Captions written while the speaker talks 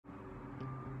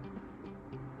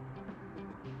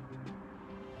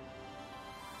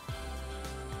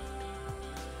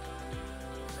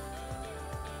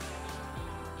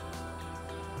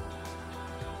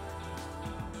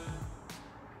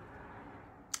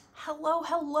Hello,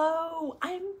 hello,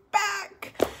 I'm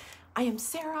back. I am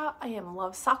Sarah, I am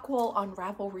Love Sockwool on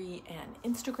Ravelry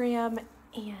and Instagram,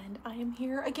 and I am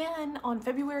here again on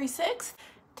February 6th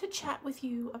to chat with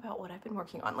you about what I've been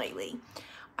working on lately.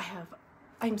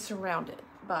 I'm surrounded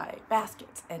by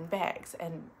baskets and bags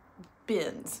and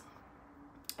bins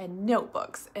and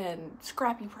notebooks and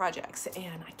scrappy projects,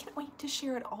 and I can't wait to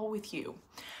share it all with you.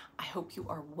 I hope you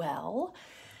are well.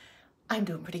 I'm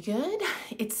doing pretty good.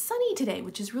 It's sunny today,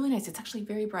 which is really nice. It's actually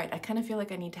very bright. I kind of feel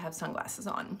like I need to have sunglasses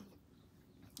on.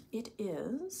 It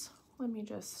is,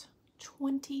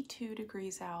 22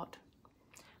 degrees out,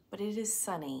 but it is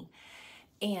sunny.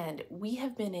 And we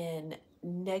have been in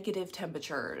negative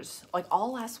temperatures like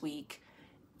all last week.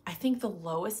 I think the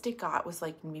lowest it got was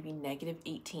like maybe negative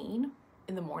 18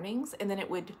 in the mornings, and then it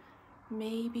would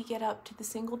maybe get up to the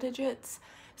single digits.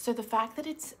 So the fact that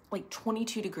it's like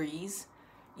 22 degrees,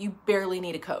 you barely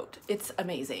need a coat. It's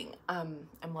amazing. I'm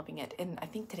loving it. And I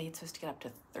think today it's supposed to get up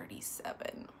to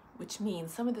 37, which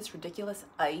means some of this ridiculous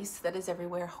ice that is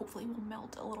everywhere hopefully will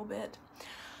melt a little bit.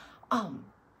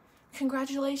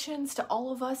 Congratulations to all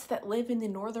of us that live in the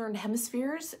northern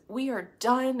hemispheres. We are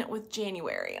done with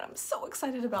January, and I'm so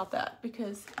excited about that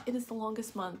because it is the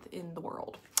longest month in the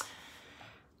world.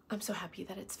 I'm so happy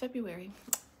that it's February.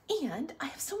 And I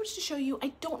have so much to show you.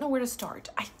 I don't know where to start.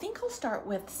 I think I'll start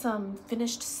with some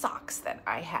finished socks that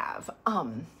I have.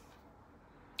 I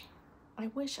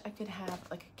wish I could have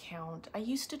like a count. I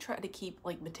used to try to keep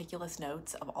like meticulous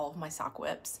notes of all of my sock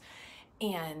whips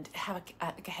and have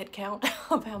a head count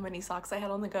of how many socks I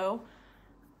had on the go.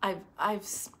 I've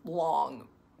long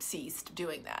ceased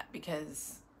doing that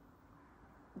because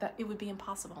it would be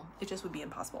impossible. It just would be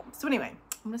impossible. So anyway,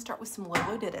 I'm gonna start with some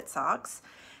Lolo Did It socks.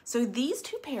 So these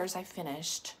two pairs I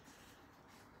finished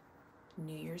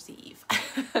New Year's Eve.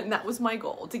 And that was my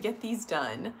goal, to get these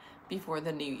done before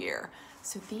the new year.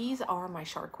 So these are my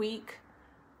Shark Week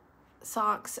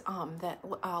socks that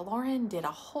Lauren did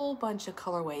a whole bunch of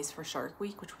colorways for Shark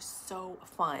Week, which was so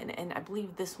fun. And I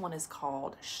believe this one is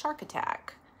called Shark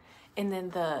Attack. And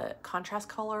then the contrast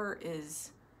color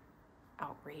is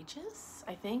Outrageous,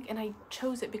 I think, and I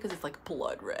chose it because it's like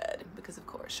blood red, because of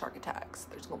course shark attacks,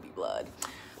 there's gonna be blood.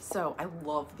 So I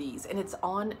love these, and it's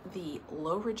on the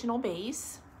Low Original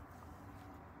base,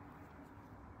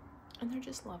 and they're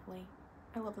just lovely.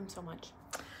 I love them so much.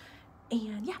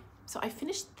 And yeah, so I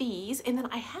finished these, and then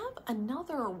I have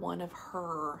another one of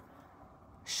her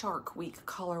Shark Week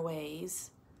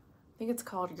colorways. I think it's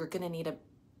called You're Gonna Need a,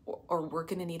 or We're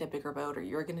Gonna Need a Bigger Boat, or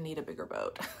You're Gonna Need a Bigger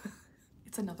Boat.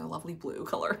 It's another lovely blue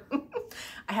color.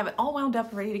 I have it all wound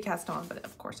up ready to cast on, but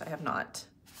of course I have not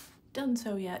done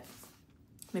so yet.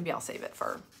 Maybe I'll save it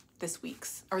for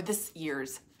this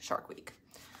year's Shark Week.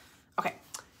 Okay,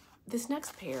 this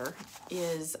next pair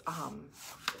is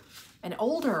an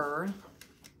older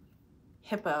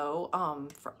Hippo.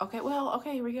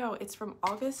 Okay, here we go. It's from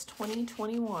August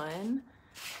 2021,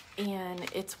 and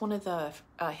it's one of the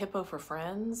Hippo for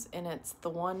Friends, and it's the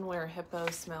one where Hippo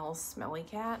smells Smelly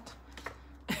Cat.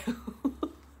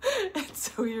 And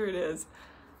so here it is.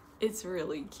 It's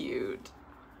really cute.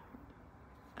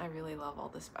 I really love all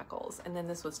the speckles. And then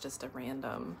this was just a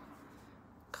random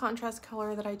contrast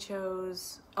color that I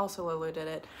chose. Also Lolo did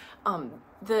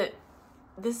it.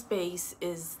 This base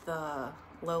is the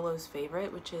Lolo's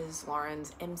favorite, which is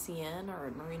Lauren's MCN,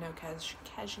 or Merino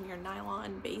Cashmere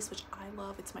Nylon base, which I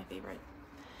love. It's my favorite.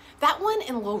 That one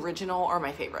and Low Original are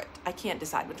my favorite. I can't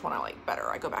decide which one I like better.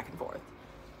 I go back and forth.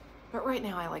 But right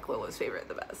now I like Lolo's favorite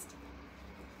the best.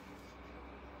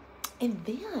 And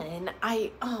then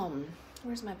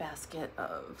where's my basket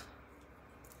of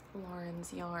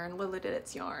Lauren's yarn, Lolo Did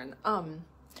It's yarn.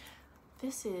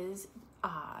 This is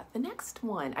the next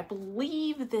one. I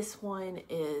believe this one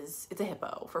it's a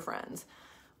Hippo for Friends.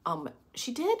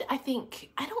 She did, I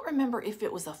don't remember if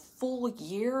it was a full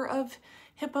year of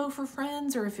Hippo for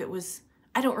Friends or if it was,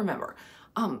 I don't remember.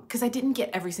 Because I didn't get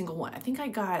every single one. I think I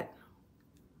got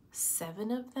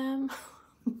 7 of them.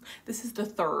 This is the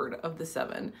 3rd of the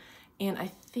 7, and I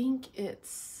think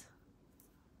it's,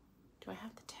 do I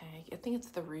have the tag? I think it's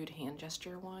the rude hand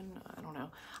gesture one. I don't know.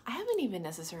 I haven't even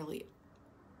necessarily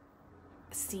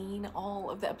seen all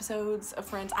of the episodes of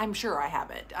Friends. I'm sure I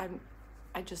haven't.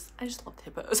 I just love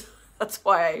hippos. That's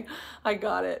why I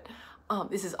got it.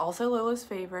 This is also Lolo's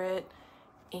favorite,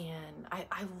 and I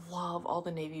love all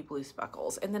the navy blue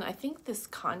speckles. And then I think this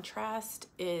contrast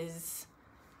is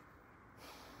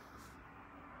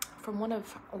from one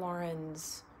of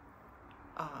Lauren's,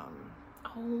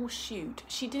 oh shoot,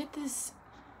 she did this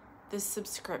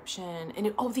subscription, and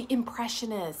the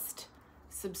Impressionist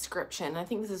subscription. I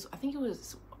think it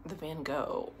was the Van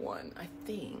Gogh one, I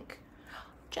think.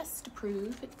 just to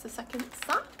prove it's a second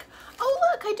sock.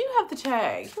 Oh look, I do have the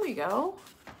tag. Here we go.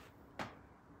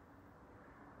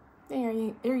 There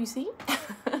you see.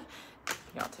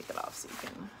 I'll take it off so you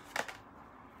can.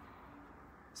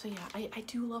 So yeah, I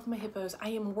do love my hippos. I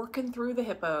am working through the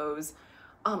hippos.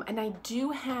 And I do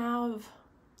have,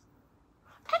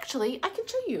 actually, I can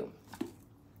show you.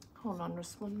 Hold on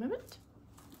just one minute.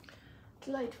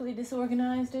 Delightfully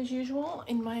disorganized as usual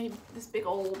in this big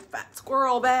old fat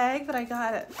squirrel bag that I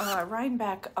got at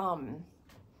Rhinebeck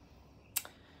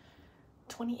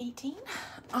 2018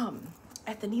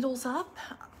 at the Needles Up,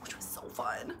 which was so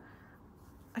fun.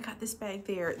 I got this bag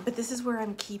there, but this is where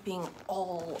I'm keeping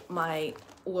all my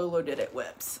Lolo Did It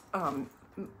whips.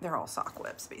 They're all sock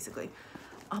whips basically,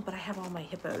 but I have all my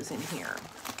hippos in here.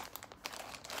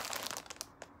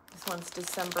 This one's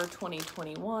December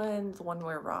 2021, the one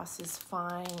where Ross is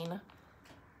fine. Kind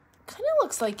of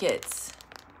looks like it's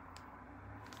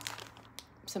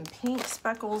some pink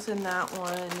speckles in that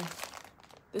one.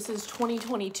 This is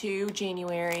 2022,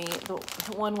 January, the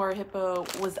one where Hippo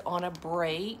was on a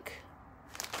break.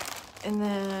 And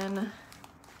then,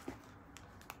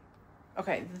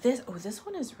 okay, this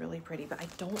one is really pretty, but I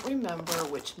don't remember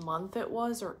which month it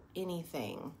was or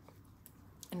anything.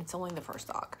 And it's only the first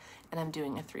sock, and I'm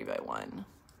doing a 3x1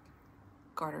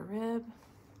 garter rib.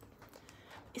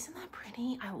 Isn't that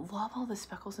pretty? I love all the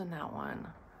speckles in that one.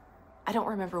 I don't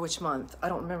remember which month. I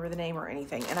don't remember the name or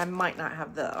anything, and I might not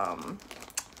have the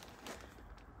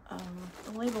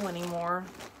label anymore.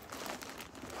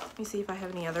 Let me see if I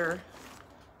have any other.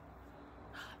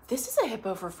 This is a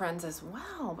Hippo for Friends as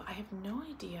well, but I have no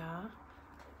idea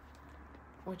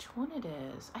which one it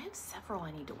is. I have several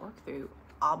I need to work through,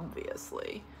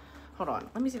 obviously. Hold on,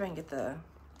 let me see if I can get the,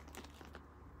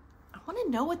 I want to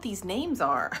know what these names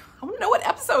are. I want to know what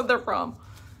episode they're from.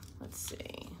 Let's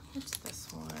see, what's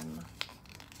this one?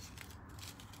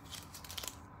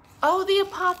 Oh, the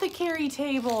Apothecary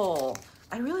Table.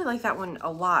 I really like that one a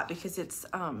lot because it's,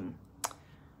 I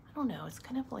don't know, it's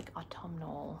kind of like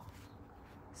autumnal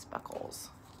speckles.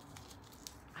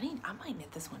 I might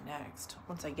knit this one next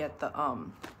once I get the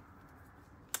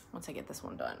once I get this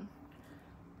one done.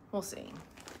 We'll see.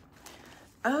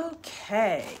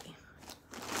 Okay.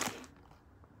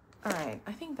 All right,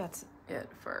 I think that's it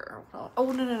for,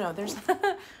 oh no, there's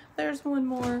there's one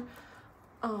more.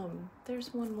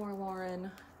 There's one more,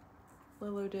 Lauren.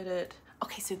 Lolo Did It.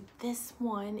 Okay, so this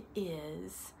one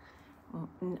is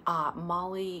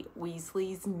Molly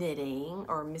Weasley's Knitting,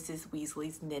 or Mrs.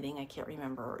 Weasley's Knitting. I can't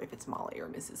remember if it's Molly or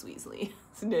Mrs. Weasley's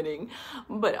Knitting,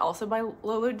 but also by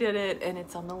Lolo Did It, and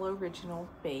it's on the original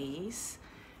base.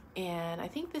 And I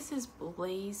think this is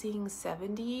Blazing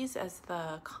 70s as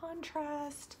the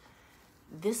contrast.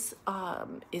 This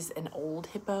is an old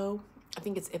hippo. I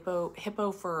think it's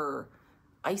hippo for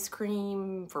ice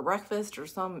cream for breakfast or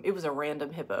some. It was a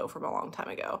random hippo from a long time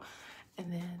ago.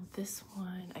 And then this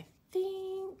one, I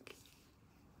think,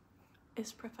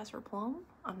 is Professor Plum.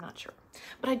 I'm not sure,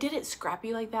 but I did it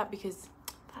scrappy like that because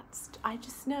I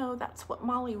just know that's what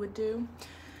Molly would do,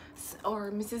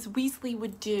 or Mrs. Weasley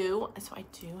would do. So I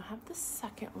do have the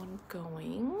second one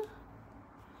going,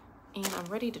 and I'm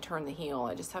ready to turn the heel.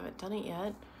 I just haven't done it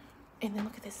yet. And then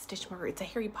look at this stitch marker. It's a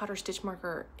Harry Potter stitch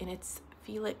marker, and it's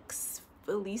Felix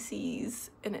Felicis,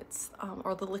 and it's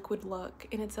or the Liquid Luck,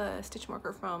 and it's a stitch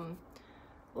marker from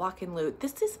Lock and Loot.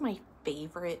 This is my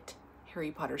favorite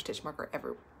Harry Potter stitch marker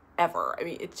ever. I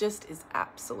mean, it just is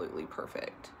absolutely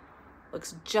perfect.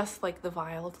 Looks just like the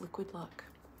vial of Liquid Luck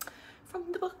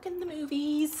from the book and the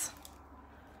movies.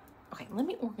 Okay, let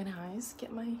me organize,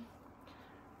 get my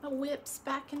whips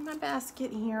back in my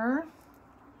basket here.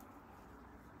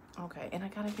 Okay, and I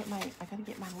gotta get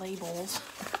my labels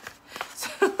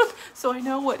so I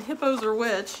know what hippos are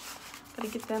which. Gotta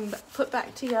get them put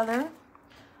back together.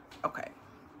 Okay.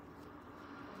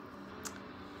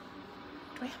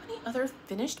 Do I have any other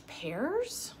finished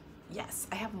pairs? Yes,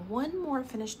 I have one more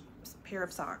finished pair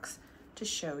of socks to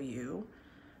show you.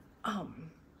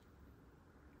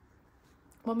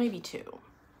 Well, maybe two,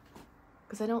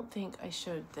 because I don't think I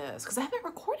showed this, because I haven't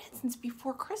recorded since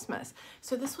before Christmas.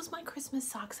 So this was my Christmas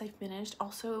socks I finished.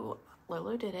 Also,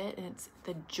 Lolo Did It, and it's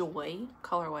the Joy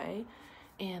colorway,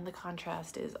 and the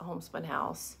contrast is a Homespun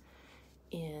House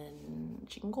in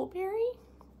Jingleberry.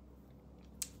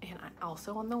 And I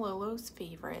also on the Lolo's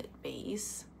Favorite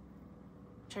base,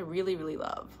 which I really, really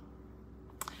love.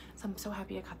 So I'm so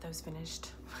happy I got those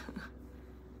finished.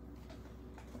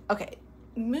 Okay,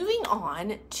 moving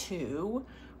on to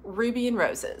Ruby and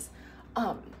Roses.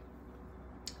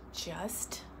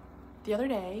 Just the other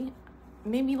day,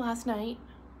 maybe last night.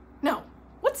 No,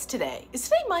 what's today? Is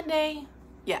today Monday?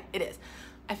 Yeah, it is.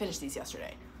 I finished these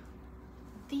yesterday.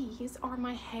 These are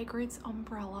my Hagrid's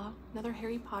umbrella, another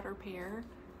Harry Potter pair.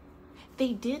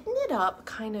 They did knit up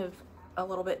kind of a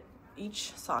little bit.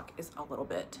 Each sock is a little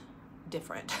bit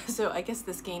different. So I guess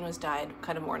this skein was dyed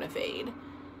kind of more in a fade,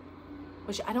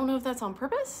 which I don't know if that's on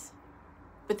purpose,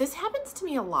 but this happens to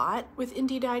me a lot with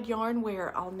indie dyed yarn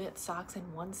where I'll knit socks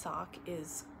and one sock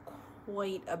is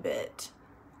quite a bit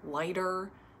lighter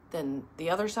than the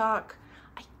other sock.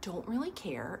 I don't really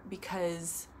care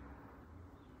because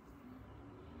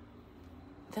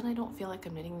then I don't feel like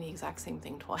I'm knitting the exact same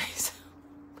thing twice.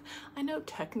 I know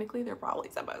technically they're probably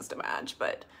supposed to match,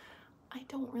 but I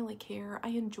don't really care. I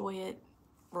enjoy it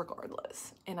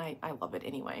regardless, and I love it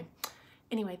anyway.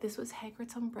 Anyway, this was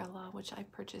Hagrid's umbrella, which I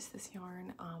purchased this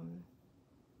yarn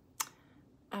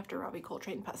after Robbie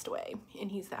Coltrane passed away,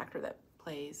 and he's the actor that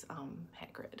plays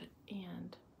Hagrid,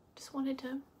 and just wanted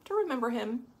to remember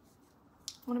him.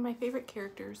 One of my favorite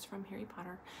characters from Harry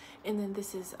Potter. And then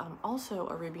this is also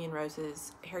a Ruby and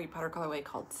Rose's Harry Potter colorway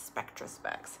called Spectra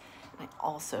Specs. And I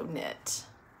also knit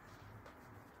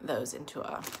those into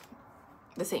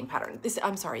the same pattern. This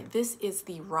is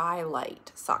the Rye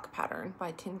Light sock pattern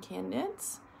by Tin Can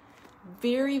Knits.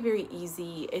 Very, very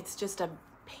easy. It's just a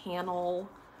panel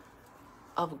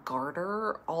of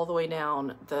garter all the way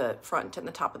down the front and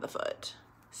the top of the foot.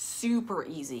 Super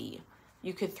easy.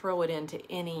 You could throw it into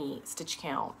any stitch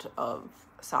count of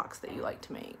socks that you like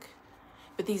to make.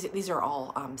 But these are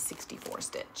all 64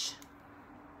 stitch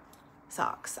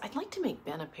socks. I'd like to make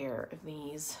Ben a pair of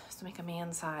these, to make a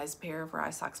man-sized pair of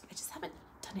Rye socks, but I just haven't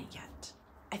done it yet.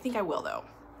 I think I will though,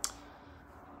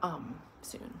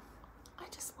 soon. I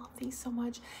just love these so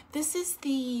much. This is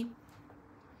the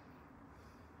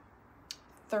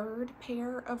third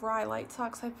pair of Rye Light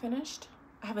socks I've finished.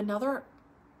 I have another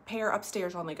pair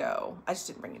upstairs on the go. I just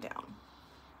didn't bring it down.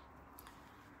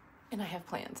 And I have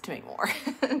plans to make more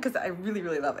because I really,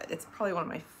 really love it. It's probably one of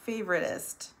my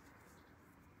favoriteest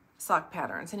sock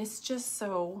patterns, and it's just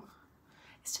so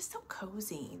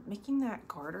cozy. Making that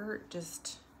garter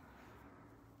just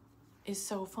is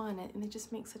so fun, and it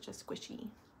just makes such a squishy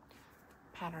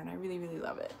pattern. I really, really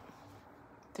love it.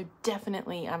 So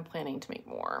definitely I'm planning to make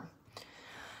more.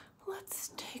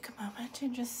 Let's take a moment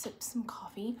and just sip some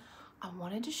coffee. I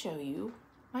wanted to show you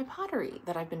my pottery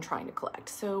that I've been trying to collect.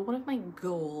 So one of my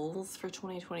goals for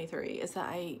 2023 is that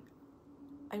I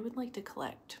would like to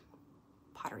collect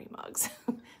pottery mugs,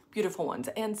 beautiful ones,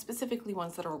 and specifically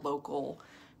ones that are local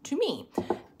to me.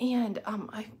 And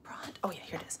I brought, oh yeah,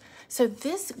 here it is. So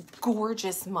this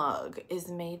gorgeous mug is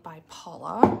made by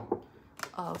Paula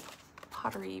of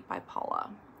Pottery by Paula,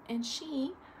 and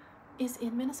she is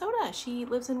in Minnesota. She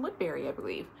lives in Woodbury, I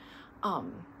believe.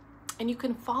 And you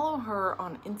can follow her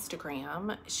on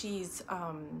Instagram. She's,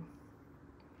 hold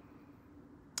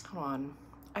on.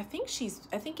 I think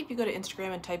if you go to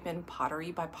Instagram and type in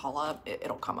Pottery by Paula,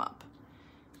 it'll come up.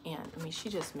 And I mean, she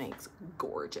just makes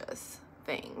gorgeous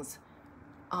things.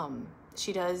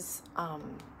 She has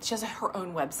her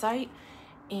own website,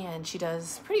 and she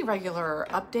does pretty regular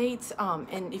updates.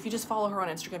 And if you just follow her on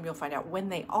Instagram, you'll find out when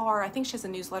they are. I think she has a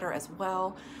newsletter as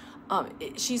well.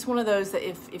 She's one of those that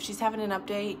if she's having an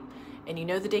update and you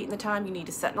know the date and the time, you need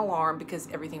to set an alarm because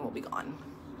everything will be gone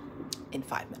in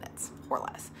 5 minutes or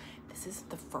less. This is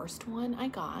the first one I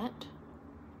got,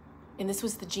 and this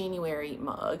was the January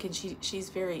mug, and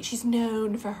she's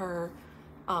known for her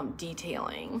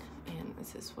detailing, and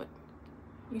this is what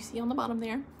you see on the bottom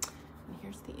there. And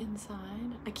here's the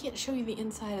inside. I can't show you the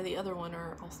inside of the other one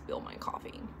or I'll spill my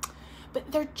coffee.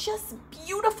 But they're just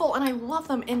beautiful and I love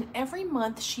them. And every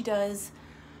month she does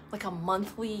like a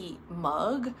monthly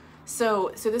mug.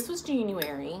 So this was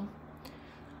January.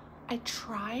 I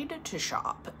tried to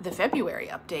shop the February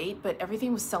update, but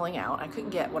everything was selling out. I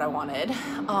couldn't get what I wanted.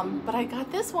 But I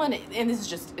got this one, and this is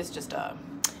just a,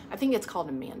 I think it's called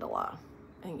a mandala.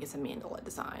 I think it's a mandala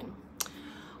design.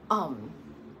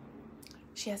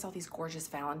 She has all these gorgeous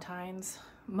Valentine's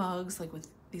mugs, like with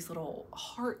these little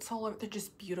hearts all over. They're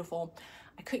just beautiful.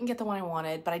 I couldn't get the one I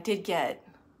wanted, but I did get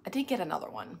another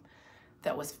one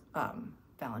that was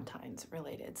Valentine's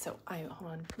related. So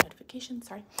hold on, notification,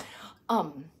 sorry.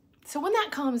 So when that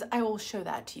comes, I will show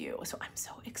that to you. So I'm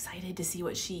so excited to see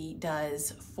what she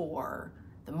does for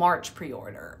the March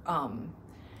pre-order.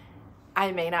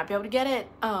 I may not be able to get it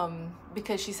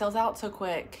because she sells out so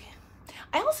quick.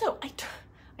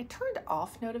 I turned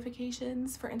off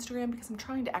notifications for Instagram because I'm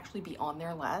trying to actually be on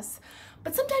there less,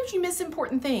 but sometimes you miss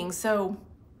important things. So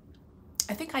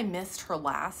I think I missed her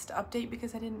last update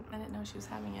because I didn't know she was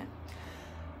having it.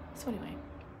 So anyway,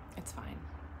 it's fine.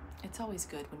 It's always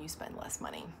good when you spend less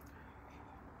money.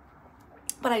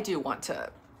 But I do want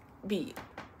to be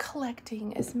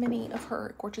collecting as many of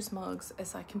her gorgeous mugs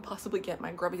as I can possibly get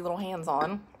my grubby little hands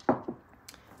on,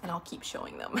 and I'll keep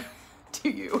showing them to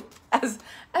you as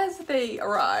they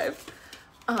arrive.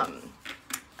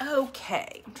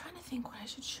 Okay, I'm trying to think what I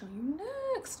should show you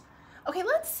next. Okay,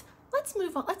 let's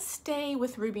move on. Let's stay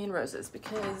with Ruby and Roses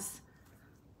because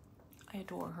I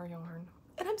adore her yarn.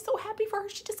 And I'm so happy for her.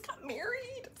 She just got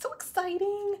married. It's so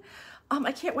exciting.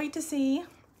 I can't wait to see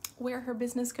where her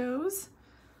business goes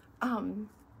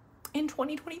in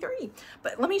 2023.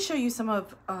 But let me show you some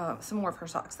more of her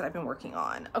socks that I've been working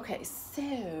on. Okay, so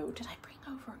did I bring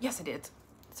over? Yes, I did.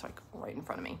 It's like right in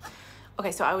front of me.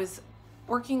 Okay, so I was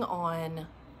working on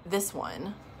this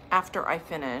one after I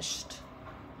finished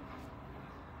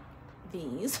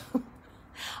these.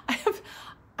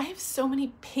 I have so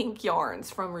many pink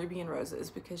yarns from Ruby and Roses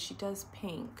because she does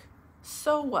pink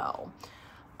so well.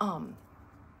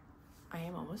 I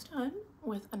am almost done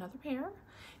with another pair.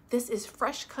 This is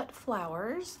Fresh Cut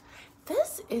Flowers.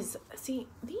 This is, see,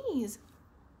 these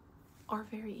are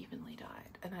very evenly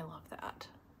dyed and I love that.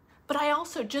 But I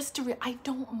also, I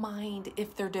don't mind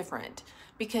if they're different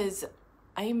because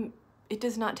it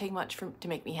does not take much to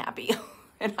make me happy.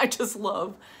 And I just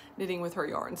love knitting with her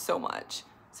yarn so much.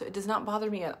 So it does not bother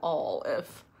me at all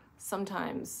if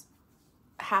sometimes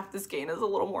half the skein is a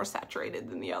little more saturated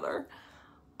than the other.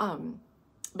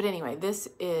 But anyway, this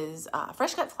is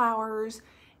Fresh Cut Flowers,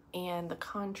 and the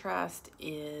contrast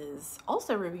is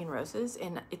also Ruby and Roses,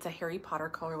 and it's a Harry Potter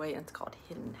colorway, and it's called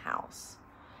Hidden House.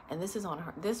 And this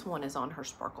one is on her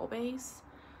sparkle base,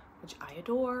 which I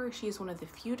adore. She is one of the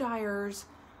few dyers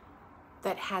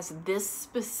that has this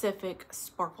specific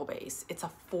sparkle base. It's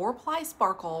a 4-ply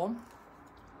sparkle,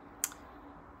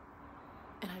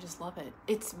 and I just love it.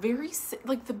 It's very,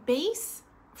 like the base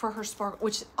for her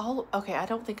sparkle, okay, I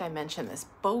don't think I mentioned this.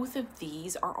 Both of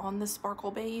these are on the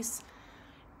sparkle base,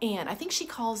 and I think she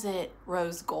calls it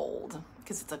rose gold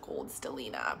because it's a gold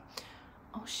stellina.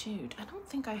 Oh shoot, I don't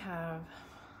think I have.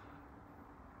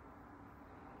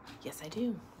 Yes, I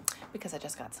do, because I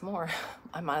just got some more.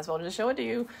 I might as well just show it to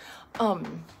you.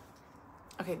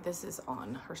 Okay, this is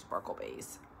on her sparkle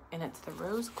base, and it's the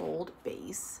rose gold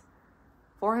base,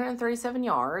 437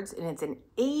 yards, and it's an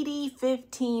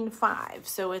 80-15-5.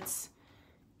 So it's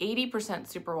 80%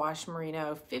 superwash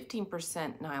merino,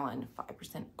 15% nylon,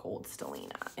 5% gold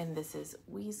stellina. And this is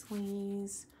Weasley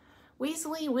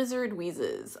Wizard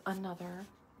Wheezes, another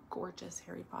gorgeous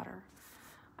Harry Potter.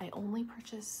 I only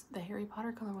purchase the Harry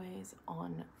Potter colorways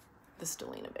on the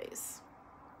stellina base,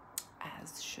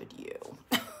 as should you.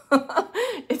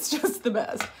 It's just the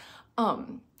best. But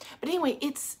anyway,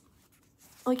 it's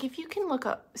like, if you can look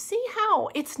up, see how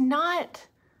it's not,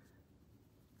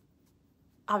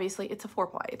 obviously it's a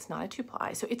 4-ply, it's not a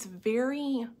 2-ply, so it's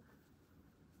very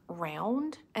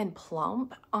round and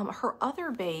plump. Her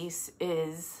other base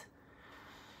is,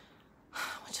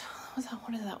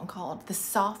 what is that one called? The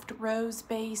soft rose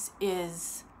base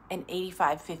is an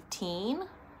 85-15.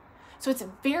 So it's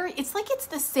like it's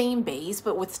the same base,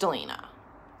 but with stellina.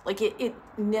 Like it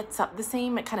knits up the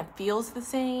same, it kind of feels the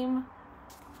same.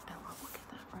 I love, look at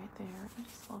that right there. I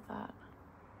just love that.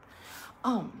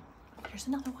 Here's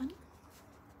another one.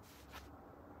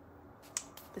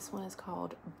 This one is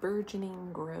called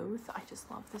Burgeoning Growth. I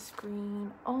just love this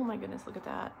green. Oh my goodness, look at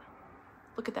that.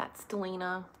 Look at that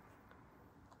stellina.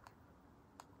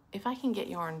 If I can get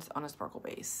yarns on a sparkle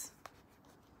base,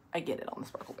 I get it on the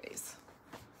sparkle base.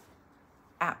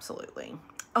 Absolutely.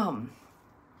 I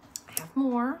have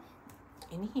more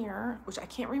in here, which I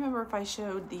can't remember if I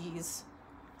showed these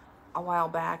a while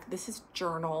back. This is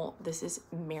Journal. This is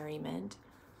Merriment.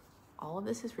 All of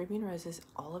this is Ruby and Roses.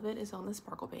 All of it is on the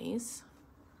sparkle base.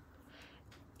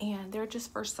 And they're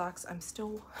just first socks. I'm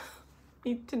still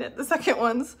need to knit the second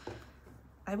ones.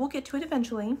 I will get to it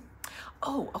eventually.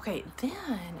 Oh, okay.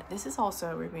 Then this is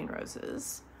also Ruby and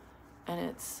Roses, and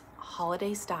it's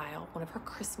Holiday Style, one of her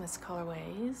Christmas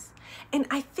colorways. And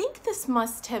I think this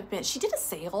must have been, she did a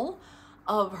sale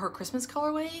of her Christmas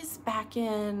colorways back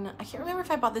in, I can't remember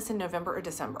if I bought this in November or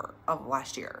December of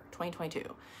last year,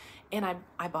 2022. And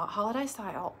I bought Holiday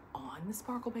Style on the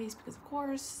sparkle base because of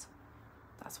course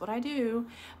that's what I do.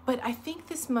 But I think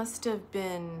this must have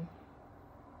been,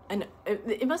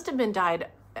 it must have been dyed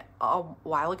a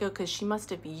while ago, because she must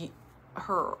have,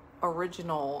 her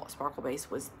original sparkle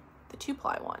base was the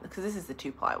 2-ply one, because this is the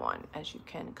 2-ply one, as you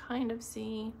can kind of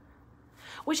see,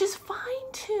 which is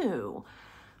fine too,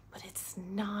 but it's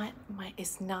not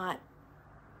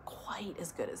quite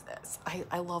as good as this.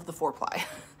 I love the 4-ply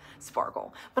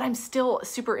sparkle, but I'm still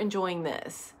super enjoying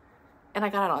this, and I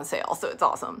got it on sale, so it's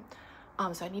awesome.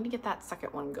 So I need to get that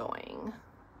second one going.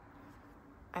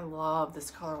 I love this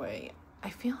colorway. I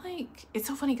feel like it's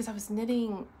so funny because I was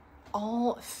knitting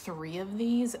all 3 of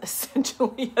these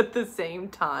essentially at the same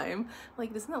time.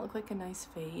 Like, doesn't that look like a nice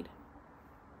fade?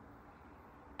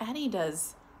 Addie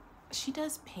does, she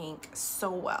does pink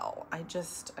so well. I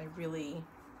really,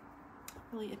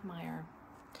 really admire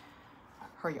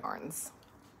her yarns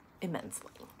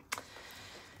immensely.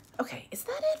 Okay, is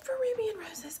that it for Ruby and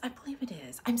Roses? I believe it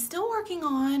is. I'm still working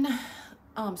on,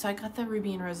 so I got the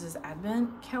Ruby and Roses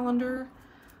advent calendar.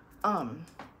 And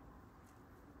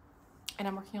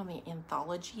I'm working on the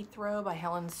anthology throw by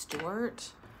Helen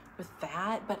Stewart with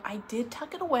that, but I did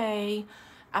tuck it away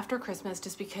after Christmas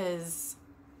just because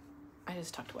I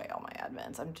just tucked away all my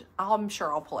advents. I'm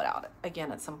sure I'll pull it out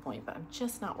again at some point, but I'm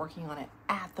just not working on it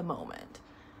at the moment.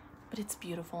 But it's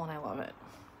beautiful and I love it.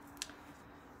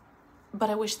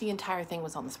 But I wish the entire thing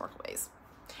was on the Sparkleways.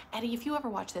 Eddie, if you ever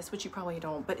watch this, which you probably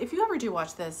don't, but if you ever do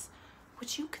watch this,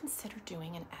 would you consider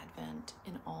doing an advent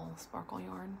in all sparkle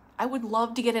yarn? I would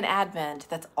love to get an advent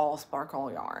that's all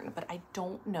sparkle yarn, but I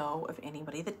don't know of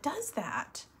anybody that does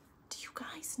that. Do you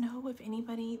guys know of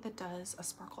anybody that does a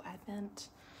sparkle advent?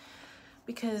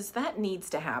 Because that needs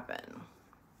to happen.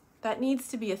 That needs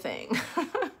to be a thing.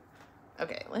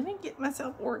 Okay, let me get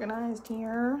myself organized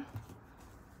here.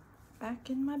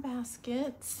 Back in my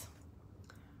baskets.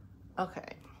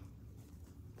 Okay.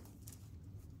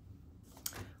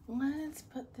 Let's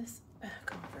put this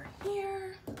back over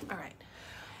here. All right.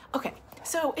 Okay,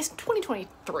 so it's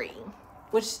 2023,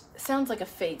 which sounds like a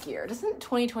fake year. Doesn't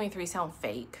 2023 sound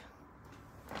fake?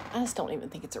 I just don't even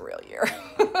think it's a real year.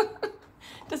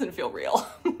 Doesn't feel real.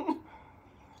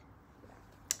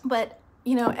 But,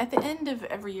 you know, at the end of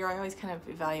every year, I always kind of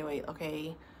evaluate,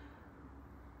 okay,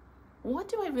 what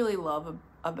do I really love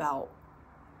about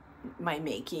my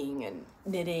making and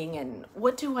knitting, and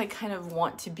what do I kind of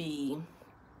want to be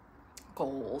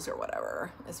goals or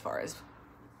whatever as far as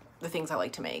the things I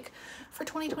like to make for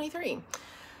 2023.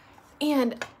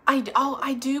 And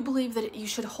I do believe that you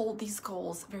should hold these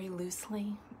goals very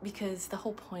loosely, because the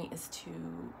whole point is to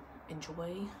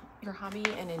enjoy your hobby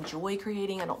and enjoy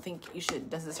creating. I don't think you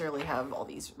should necessarily have all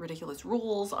these ridiculous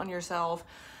rules on yourself.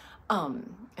 I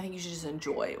think you should just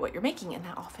enjoy what you're making, and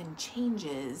that often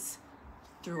changes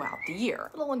throughout the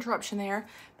year. A little interruption there.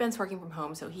 Ben's working from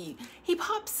home, so he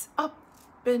pops up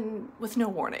with no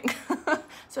warning.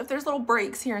 So if there's little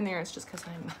breaks here and there, it's just because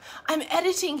I'm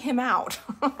editing him out.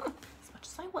 As much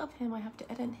as I love him, I have to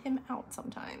edit him out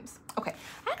sometimes. Okay,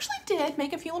 I actually did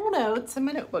make a few little notes in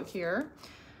my notebook here.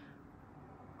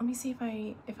 Let me see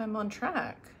if I'm on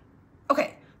track.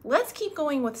 Okay, let's keep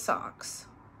going with socks,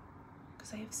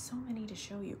 because I have so many to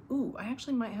show you. Ooh, I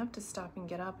actually might have to stop and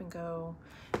get up and go.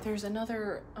 There's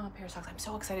another pair of socks I'm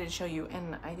so excited to show you,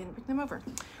 and I didn't bring them over.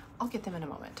 I'll get them in a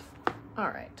moment. All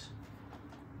right.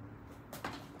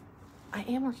 I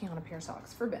am working on a pair of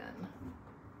socks for Ben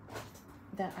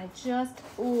that I just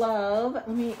love. Let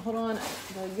me, hold on,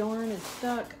 the yarn is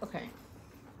stuck. Okay.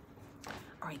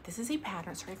 All right, this is a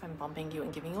pattern. Sorry if I'm bumping you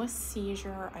and giving you a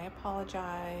seizure. I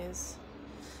apologize.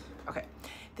 Okay,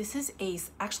 this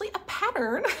is actually a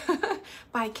pattern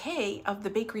by Kay of the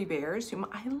Bakery Bears, whom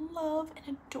I love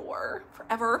and adore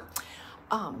forever.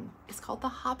 It's called the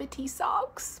Hobbity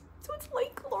socks. So it's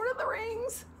like Lord of the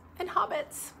Rings and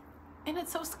hobbits. And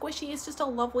it's so squishy. It's just a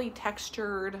lovely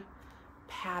textured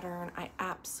pattern. I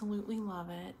absolutely love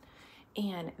it.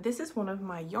 And this is one of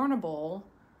my Yarnable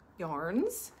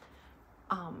yarns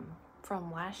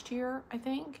from last year, I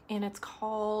think. And it's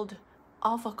called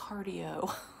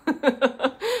Avocardio.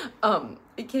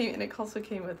 It also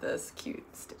came with this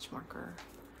cute stitch marker,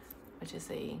 which is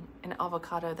an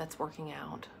avocado that's working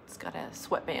out. It's got a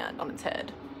sweatband on its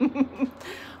head.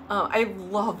 I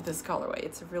love this colorway.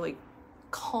 It's a really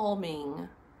calming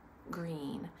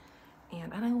green,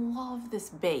 and I love this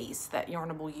base that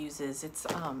Yarnable uses. It's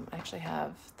I actually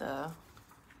have the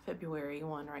February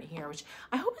one right here, which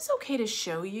I hope is okay to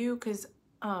show you, because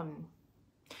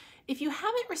if you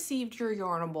haven't received your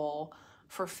Yarnable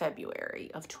for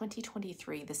February of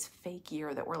 2023, this fake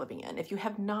year that we're living in, if you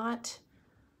have not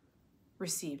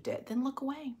received it, then look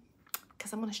away,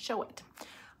 because I'm going to show it.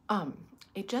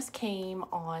 It just came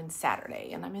on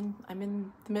Saturday, and I'm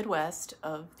in the Midwest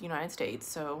of the United States,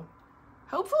 so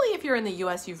hopefully if you're in the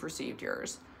US, you've received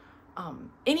yours.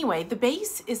 Anyway, the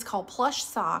base is called Plush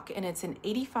Sock, and it's an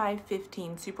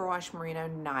 85-15 superwash merino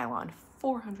nylon,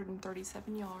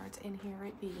 437 yards, and here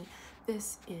it be.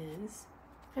 This is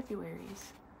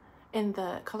February's, and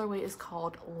the colorway is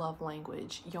called Love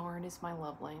Language. Yarn is my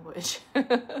love language.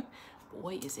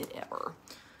 Boy, is it ever.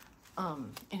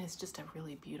 And it's just a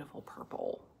really beautiful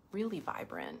purple, really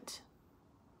vibrant.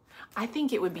 I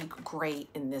think it would be great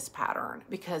in this pattern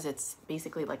because it's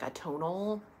basically like a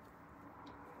tonal.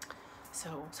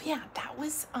 So yeah, that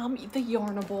was the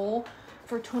Yarnable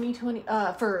for 2020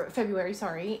 for February,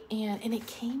 sorry. And it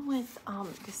came with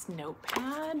this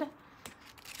notepad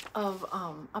of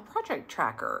a project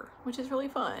tracker, which is really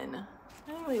fun.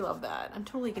 I really love that. I'm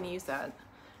totally gonna use that.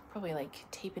 Probably like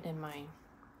tape it in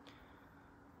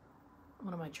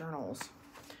one of my journals.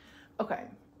 Okay.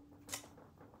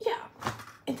 Yeah.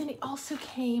 And then it also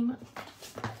came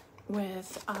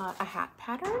with a hat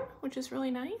pattern, which is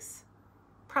really nice.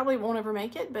 Probably won't ever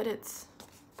make it, but it's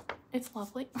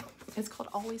lovely. It's called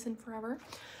Always and Forever.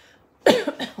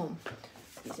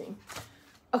 Excuse me.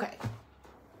 Okay.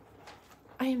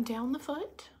 I am down the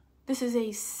foot. This is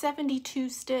a 72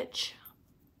 stitch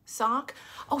sock.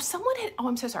 Oh,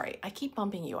 I'm so sorry. I keep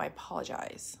bumping you. I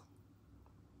apologize.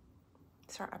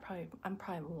 Sorry, I'm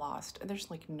probably lost.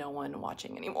 There's like no one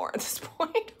watching anymore at this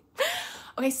point.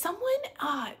 Okay, someone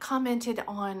commented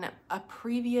on a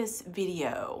previous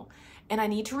video and I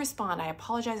need to respond. I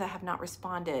apologize, I have not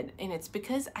responded. And it's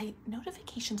because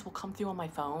notifications will come through on my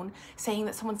phone saying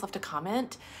that someone's left a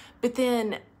comment, but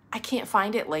then I can't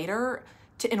find it later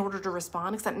in order to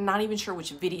respond because I'm not even sure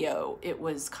which video it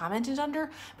was commented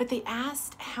under. But they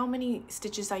asked how many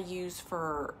stitches I use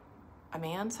for a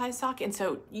man size sock. And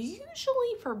so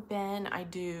usually for Ben, I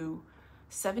do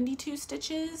 72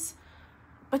 stitches,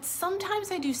 but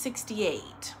sometimes I do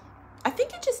 68. I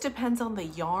think it just depends on the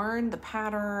yarn, the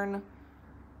pattern,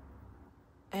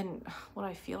 and what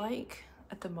I feel like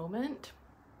at the moment.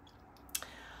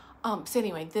 So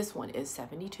anyway, this one is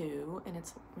 72 and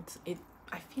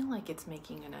I feel like it's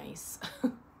making a nice,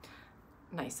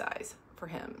 nice size for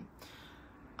him.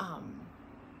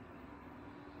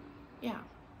 Yeah.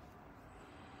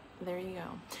 There you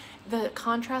go. The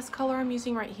contrast color I'm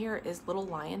using right here is Little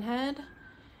Lion Head,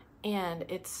 and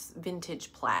it's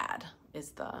vintage plaid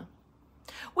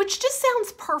which just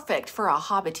sounds perfect for a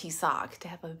Hobbity sock to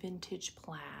have a vintage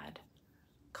plaid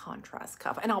contrast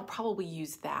cuff. And I'll probably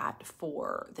use that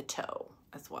for the toe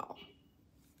as well.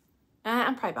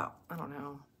 I'm probably about, I don't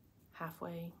know,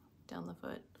 halfway down the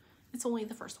foot. It's only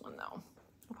the first one though.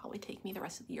 It'll probably take me the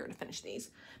rest of the year to finish these.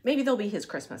 Maybe they'll be his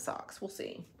Christmas socks. We'll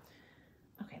see.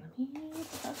 Okay, let me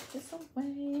tuck this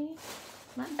away.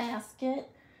 My basket.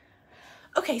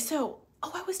 Okay, so,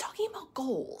 I was talking about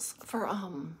goals for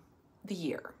the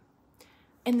year.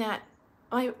 And that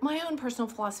my own personal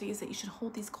philosophy is that you should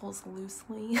hold these goals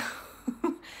loosely.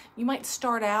 You might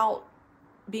start out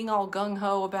being all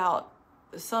gung-ho about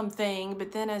something,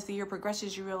 but then as the year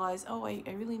progresses, you realize, oh, I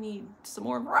really need some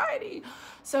more variety.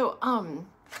 So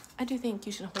I do think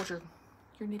you should hold your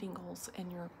knitting goals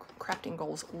and your crafting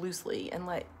goals loosely and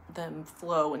let them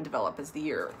flow and develop as the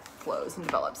year flows and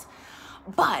develops.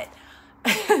 But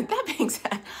that being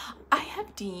said, I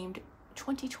have deemed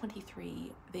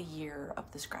 2023 the year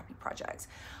of the scrappy projects.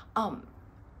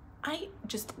 I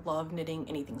just love knitting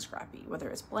anything scrappy, whether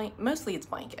it's mostly it's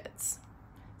blankets.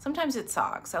 Sometimes it's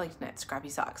socks. I like to knit scrappy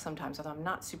socks sometimes, although I'm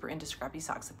not super into scrappy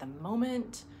socks at the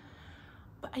moment.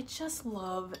 But I just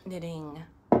love knitting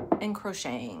and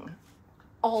crocheting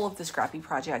all of the scrappy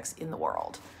projects in the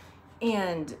world.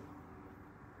 And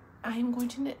I am going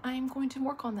to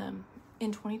work on them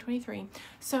in 2023.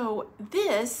 So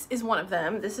this is one of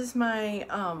them. This is my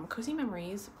Cozy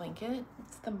Memories blanket.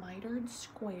 It's the mitered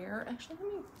square. Actually,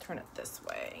 let me turn it this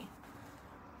way.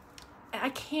 I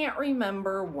can't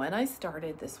remember when I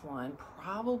started this one,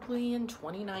 probably in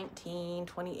 2019,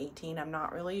 2018. I'm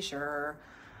not really sure.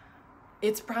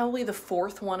 It's probably the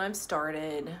fourth one I've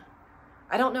started.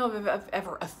 I don't know if I've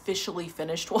ever officially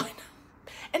finished one.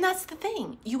 And that's the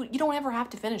thing. You don't ever have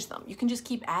to finish them. You can just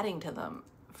keep adding to them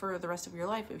for the rest of your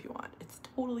life if you want. It's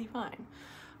totally fine.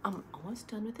 I'm almost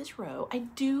done with this row. I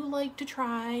do like to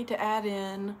try to add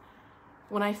in,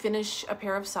 when I finish a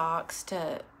pair of socks,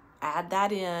 to add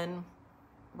that in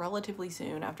relatively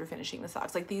soon after finishing the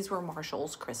socks. Like these were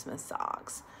Marshall's Christmas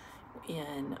socks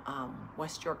in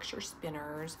West Yorkshire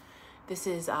Spinners. This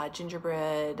is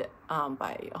Gingerbread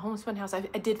by Homespun House. I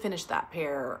did finish that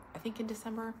pair, I think in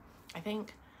December, I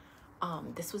think.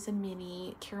 This was a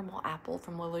mini caramel apple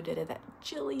from Lolo Did It that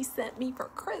Jilly sent me for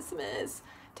Christmas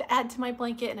to add to my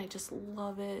blanket, and I just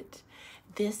love it.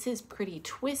 This is Pretty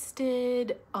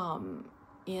Twisted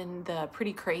in the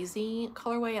Pretty Crazy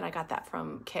colorway, and I got that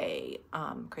from Kay,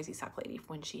 Crazy Sock Lady,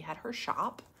 when she had her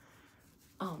shop.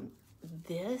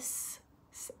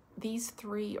 These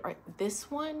three are,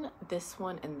 this one,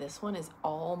 and this one is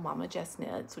all Mama Jess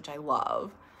Knits, which I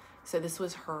love. So this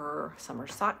was her summer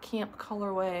sock camp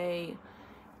colorway.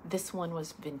 This one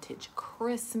was Vintage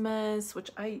Christmas, which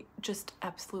I just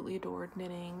absolutely adored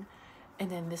knitting. And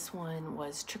then this one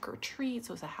was Trick or Treat,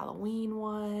 so it was a Halloween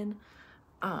one.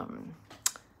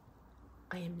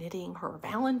 I am knitting her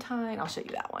Valentine. I'll show you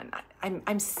that one.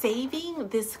 I'm saving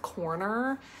this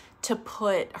corner to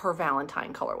put her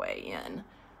Valentine colorway in.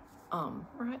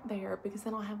 Right there, because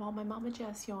then I'll have all my Mama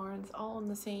Jess yarns all in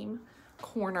the same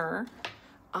corner.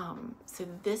 So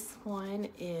this one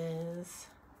is,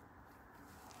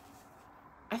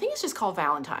 I think it's just called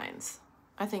Valentine's.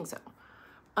 I think so.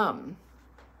 And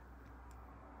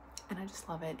I just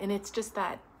love it. And it's just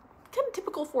that kind of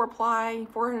typical 4-ply,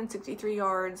 463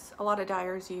 yards. A lot of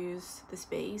dyers use this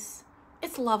base.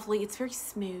 It's lovely. It's very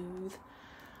smooth,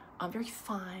 very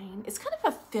fine. It's kind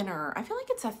of a thinner, I feel like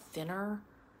it's a thinner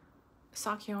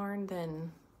sock yarn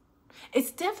than,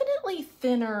 it's definitely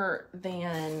thinner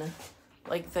than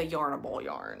like the Yarnable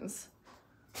yarns.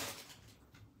 But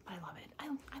I love it. I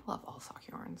love all sock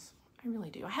yarns. I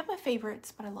really do. I have my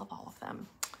favorites, but I love all of them.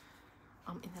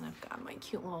 And then I've got my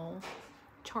cute little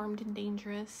Charmed and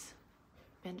Dangerous.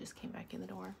 Ben just came back in the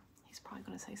door. He's probably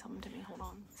gonna say something to me, hold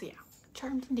on. So yeah,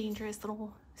 Charmed and Dangerous,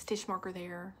 little stitch marker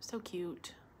there, so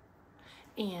cute.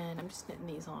 And I'm just knitting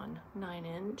these on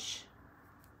 9-inch.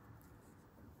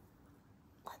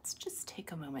 Let's just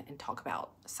take a moment and talk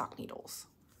about sock needles.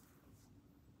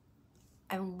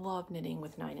 I love knitting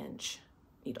with 9-inch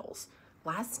needles.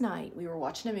 Last night we were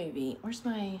watching a movie. Where's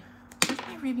my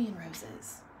Ruby and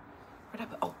Roses? Where'd I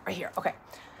put, oh, right here, okay.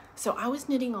 So I was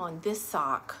knitting on this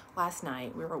sock last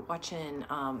night. We were watching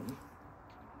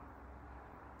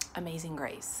Amazing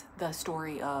Grace, the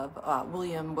story of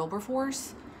William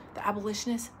Wilberforce, the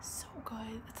abolitionist. So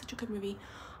good, that's such a good movie.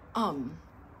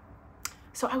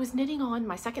 So I was knitting on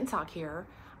my second sock here.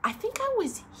 I think I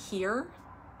was here,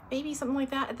 maybe something like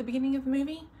that at the beginning of the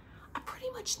movie. I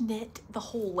pretty much knit the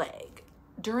whole leg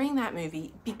during that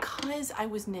movie because I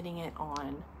was knitting it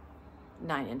on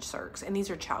 9-inch circs, and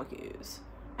these are ChiaoGus.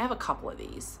 I have a couple of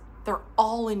these. They're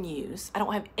all in use. I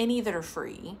don't have any that are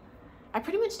free. I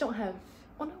pretty much don't have,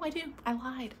 oh no, I do. I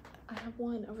lied. I have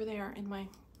one over there in my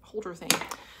holder thing.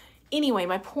 Anyway,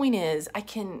 my point is I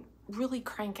can really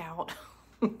crank out.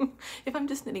 If I'm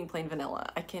just knitting plain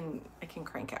vanilla, I can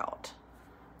crank out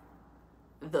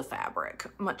the fabric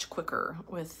much quicker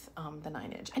with the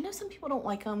 9-inch. I know some people don't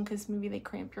like them because maybe they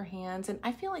cramp your hands, and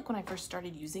I feel like when I first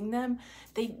started using them,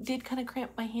 they did kind of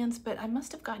cramp my hands, but I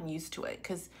must have gotten used to it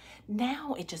because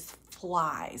now it just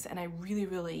flies, and I really,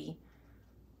 really,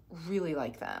 really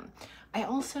like them. I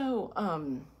also,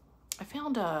 I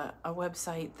found a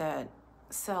website that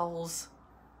sells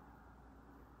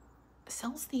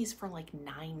these for like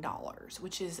 $9,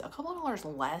 which is a couple of dollars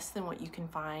less than what you can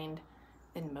find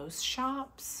in most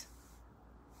shops.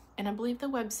 And I believe the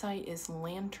website is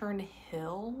Lantern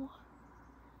Hill.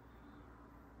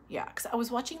 Yeah, because I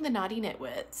was watching the Naughty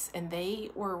Knitwits and they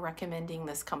were recommending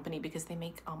this company because they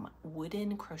make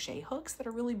wooden crochet hooks that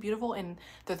are really beautiful, and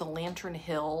they're the Lantern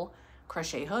Hill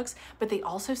crochet hooks, but they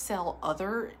also sell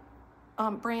other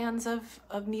brands of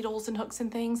needles and hooks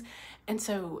and things. And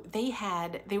so they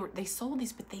sold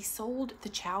these, but they sold the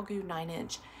ChiaoGu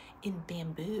 9-inch in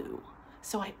bamboo.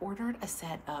 So I ordered a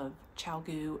set of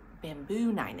ChiaoGu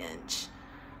bamboo 9-inch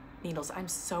needles. I'm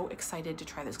so excited to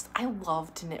try this because I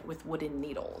love to knit with wooden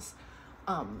needles.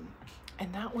 And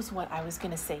that was what I was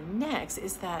gonna say next,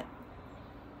 is that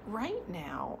right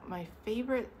now my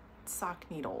favorite sock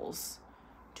needles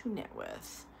to knit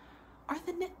with are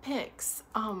the Knit Picks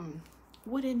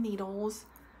wooden needles.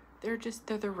 They're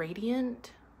the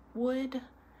Radiant wood.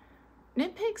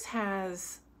 Knit Picks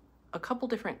has a couple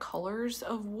different colors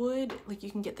of wood. Like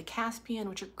you can get the Caspian,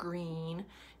 which are green.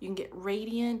 You can get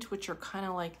Radiant, which are kind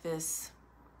of like this,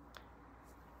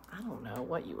 I don't know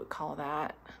what you would call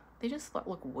that. They just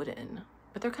look wooden,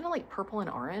 but they're kind of like purple and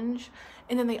orange.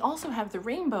 And then they also have the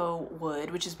Rainbow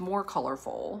wood, which is more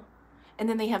colorful. And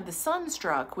then they have the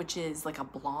Sunstruck, which is like a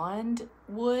blonde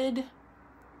wood,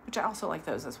 which I also like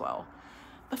those as well.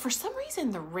 But for some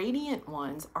reason, the Radiant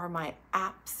ones are my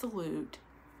absolute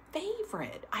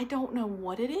favorite. I don't know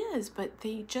what it is, but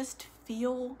they just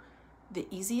feel the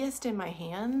easiest in my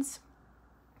hands.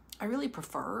 I really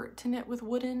prefer to knit with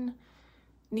wooden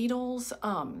needles.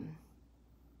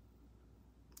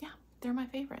 Yeah, they're my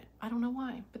favorite. I don't know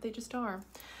why, but they just are.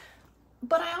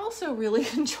 But I also really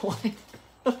enjoy,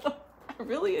 I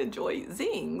really enjoy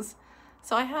Zings.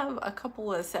 So I have a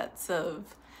couple of sets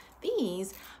of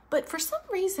these, but for some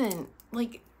reason,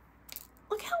 like,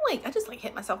 look how I just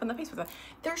hit myself in the face with that.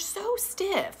 They're so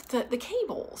stiff, the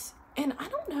cables. And I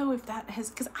don't know if that has,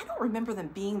 because I don't remember them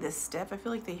being this stiff. I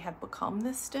feel like they have become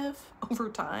this stiff over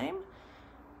time.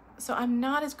 So I'm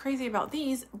not as crazy about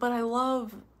these, but I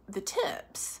love the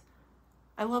tips.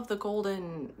 I love the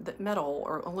golden, the metal,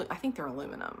 or I think they're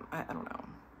aluminum. I don't know.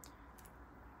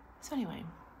 So anyway,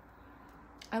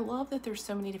 I love that there's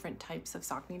so many different types of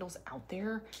sock needles out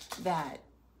there that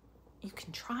you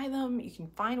can try them, you can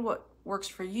find what works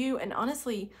for you. And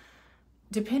honestly,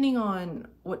 depending on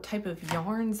what type of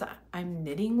yarns I'm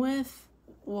knitting with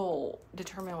will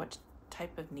determine what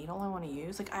type of needle I want to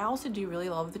use. Like, I also do really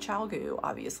love the ChiaoGoo,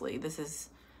 obviously. This is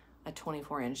a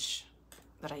 24-inch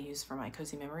that I use for my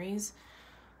Cozy Memories.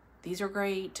 These are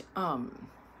great. Yeah.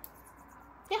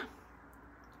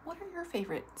 What are your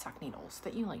favorite sock needles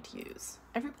that you like to use?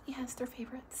 Everybody has their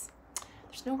favorites.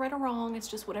 There's no right or wrong. It's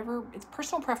just whatever, it's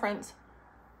personal preference.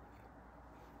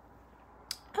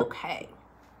 Okay.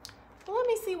 Well, let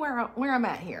me see where I'm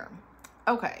at here.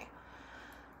 Okay.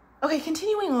 Okay,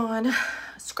 continuing on.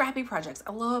 Scrappy projects.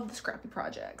 I love the scrappy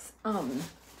projects. I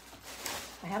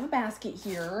have a basket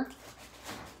here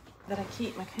that I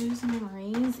keep my Cozy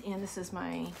Memories, and this is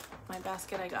my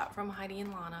basket I got from Heidi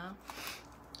and Lana.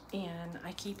 And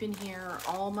I keep in here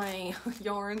all my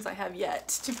yarns I have yet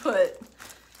to put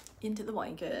into the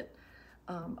blanket.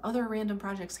 Other random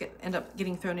projects end up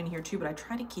getting thrown in here too, but I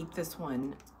try to keep this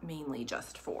one mainly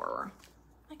just for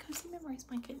my Cozy Memories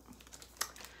blanket.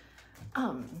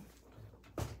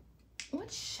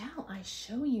 What shall I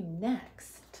show you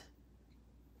next?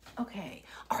 Okay,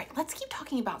 all right, let's keep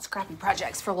talking about scrappy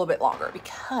projects for a little bit longer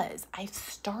because I've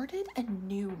started a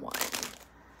new one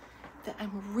that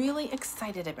I'm really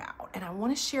excited about, and I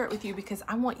want to share it with you because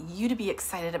I want you to be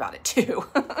excited about it too,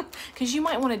 because you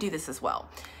might want to do this as well.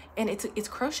 And it's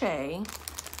crochet.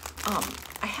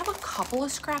 I have a couple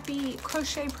of scrappy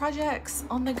crochet projects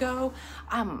on the go.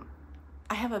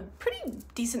 I have a pretty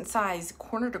decent size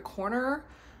corner to corner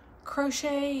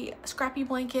crochet scrappy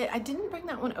blanket. I didn't bring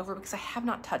that one over because I have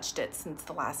not touched it since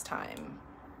the last time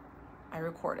I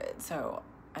recorded, so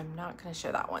I'm not going to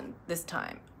show that one this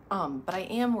time. But I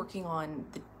am working on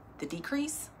the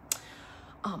decrease.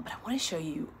 But I want to show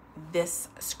you this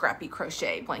scrappy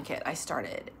crochet blanket I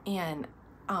started, and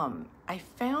I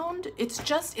found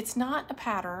it's not a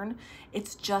pattern,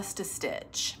 it's just a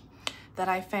stitch that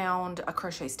I found, a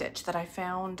crochet stitch that I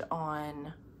found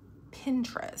on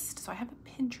Pinterest. So I have a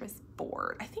Pinterest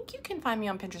board. I think you can find me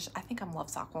on Pinterest. I think I'm Love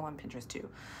Sockwool on Pinterest too.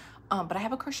 But I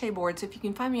have a crochet board, so if you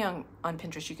can find me on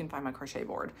Pinterest, you can find my crochet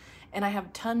board. And I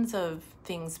have tons of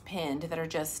things pinned that are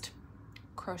just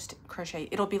crochet.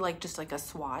 It'll be like just like a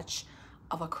swatch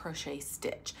of a crochet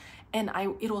stitch. And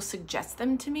it'll suggest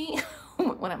them to me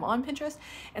when I'm on Pinterest.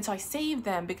 And so I save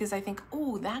them because I think,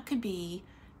 oh, that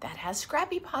has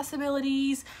scrappy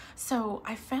possibilities. So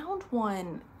I found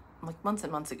one like months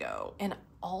and months ago, and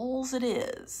alls it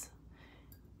is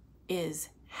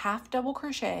half double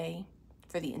crochet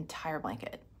for the entire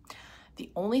blanket. The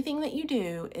only thing that you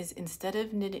do is, instead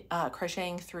of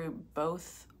crocheting through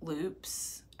both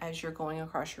loops as you're going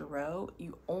across your row,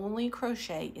 you only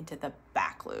crochet into the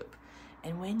back loop.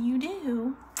 And when you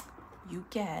do, you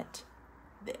get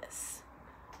this.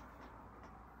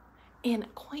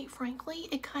 And quite frankly,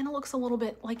 it kind of looks a little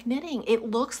bit like knitting.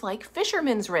 It looks like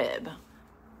fisherman's rib,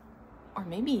 or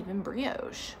maybe even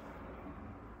brioche.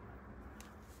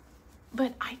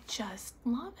 But I just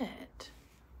love it.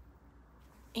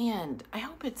 And I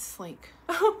hope it's like,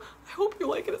 I hope you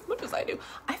like it as much as I do.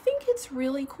 I think it's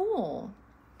really cool.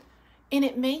 And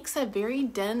it makes a very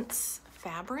dense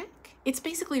fabric. It's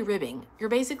basically ribbing. You're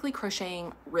basically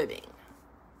crocheting ribbing.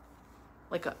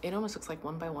 Like it almost looks like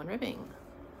 1x1 ribbing.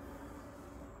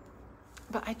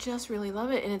 But I just really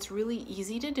love it, and it's really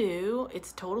easy to do.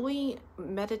 It's totally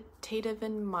meditative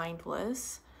and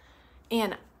mindless.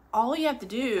 And all you have to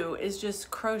do is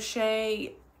just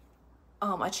crochet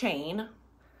a chain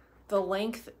the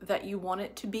length that you want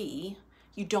it to be.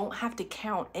 You don't have to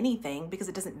count anything because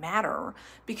it doesn't matter,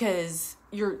 because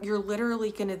you're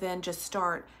literally going to then just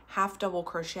start half double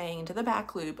crocheting into the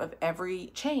back loop of every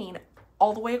chain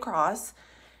all the way across.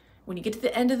 When you get to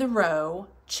the end of the row,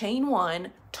 chain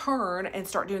one, turn, and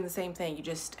start doing the same thing. You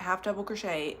just half double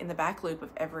crochet in the back loop of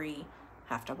every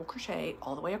half double crochet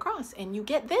all the way across, and you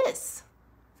get this.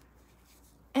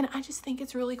 And I just think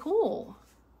it's really cool.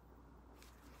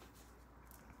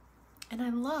 And I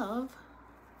love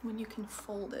when you can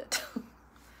fold it.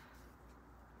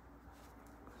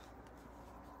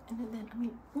 And then, I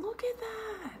mean, look at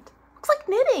that. Looks like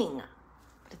knitting,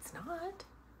 but it's not.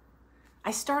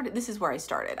 This is where I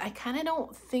started. I kind of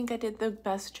don't think I did the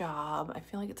best job. I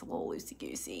feel like it's a little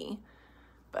loosey-goosey,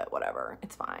 but whatever,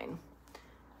 it's fine.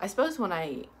 I suppose when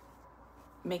I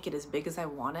make it as big as I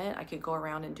want it, I could go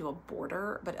around and do a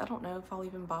border, but I don't know if I'll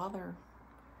even bother.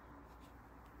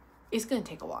 It's gonna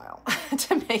take a while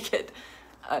to make it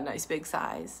a nice big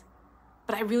size.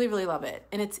 but I really, really love it.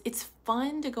 And it's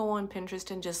fun to go on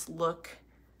Pinterest and just look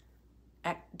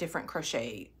at different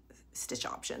crochet stitch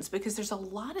options, because there's a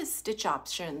lot of stitch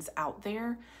options out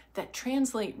there that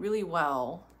translate really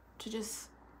well to just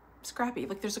scrappy.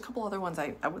 Like there's a couple other ones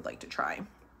I would like to try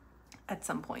at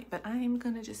some point, but I'm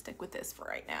gonna just stick with this for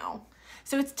right now.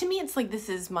 So it's, to me, it's like, this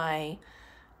is my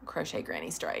crochet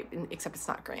granny stripe, except it's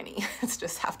not granny. It's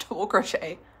just half double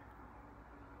crochet.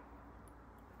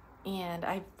 And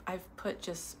I've put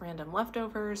just random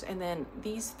leftovers, and then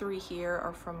these 3 here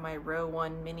are from my Row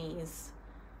 1 Minis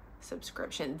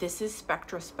subscription. This is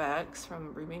Spectra Specs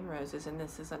from Ruby and Roses, and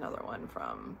this is another one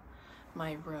from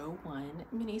my Row 1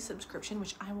 Mini subscription,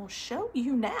 which I will show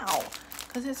you now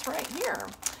because it's right here.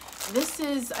 This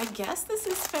is, I guess this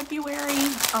is February.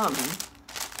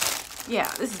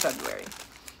 Yeah, this is February.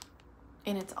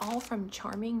 And it's all from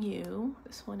Charming You.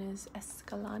 This one is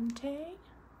Escalante.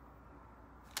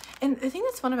 And the thing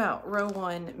that's fun about Row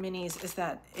 1 Minis is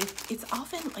that it's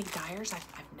often like dyers I'm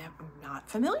not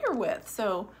familiar with.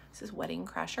 So this is Wedding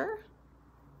Crasher.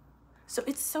 So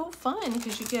it's so fun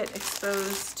because you get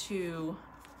exposed to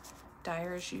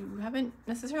dyers you haven't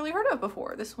necessarily heard of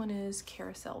before. This one is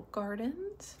Carousel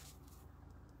Gardens.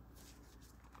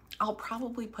 I'll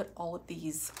probably put all of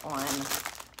these on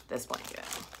this blanket.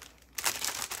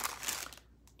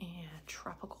 And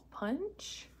Tropical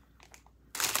Punch.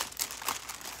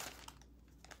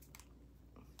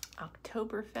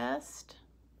 Oktoberfest.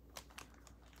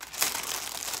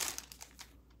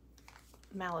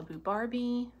 Malibu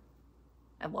Barbie.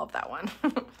 I love that one.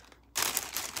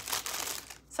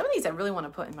 Some of these I really want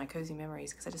to put in my cozy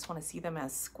memories because I just want to see them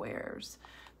as squares.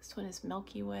 This one is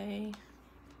Milky Way.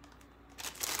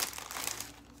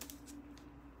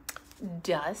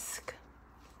 Dusk.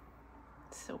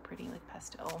 So pretty, like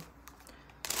pastel.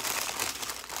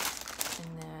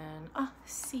 And then,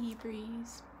 Sea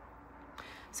Breeze.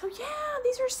 So yeah,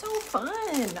 these are so fun.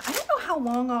 I don't know how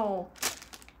long I'll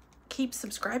keep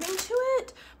subscribing to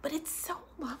it, but it's so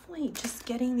lovely just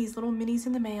getting these little minis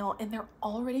in the mail, and they're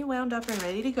already wound up and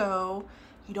ready to go.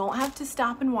 You don't have to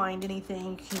stop and wind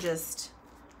anything. You can just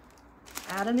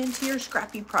add them into your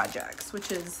scrappy projects, which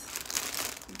is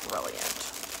brilliant.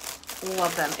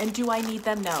 Love them. And do I need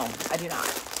them? No, I do not.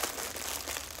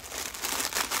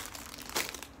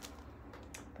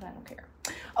 But I don't care.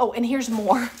 Oh, and here's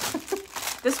more.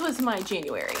 This was my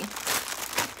January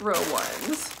Row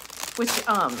 1s, which,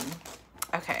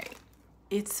 okay,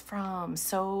 it's from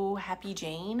So Happy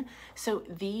Jane. So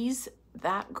these,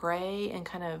 that gray and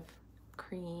kind of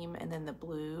cream and then the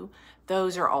blue,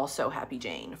 those are also Happy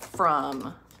Jane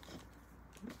from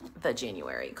the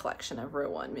January collection of Row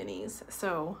 1 Minis.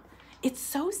 So it's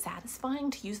so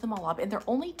satisfying to use them all up, and they're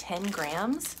only 10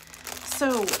 grams.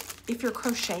 So if you're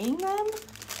crocheting them,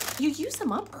 you use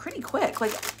them up pretty quick.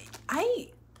 Like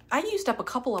I used up a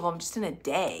couple of them just in a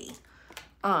day.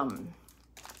 I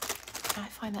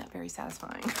find that very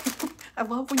satisfying. I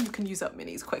love when you can use up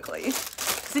minis quickly,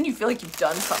 because then you feel like you've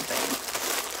done something.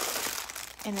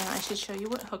 And then I should show you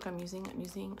what hook I'm using. I'm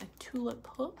using a tulip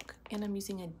hook, and I'm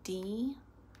using a D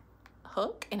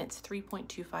hook, and it's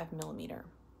 3.25 millimeter.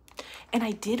 And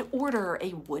I did order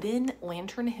a wooden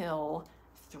Lantern Hill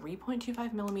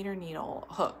 3.25 millimeter needle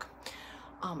hook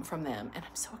from them, and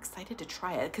I'm so excited to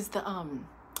try it because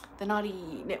the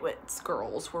Naughty Knitwits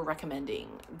girls were recommending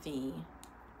the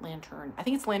Lantern, I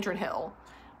think it's Lantern Hill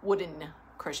wooden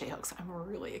crochet hooks. I'm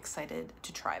really excited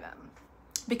to try them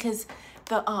because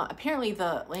the apparently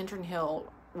the Lantern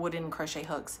Hill wooden crochet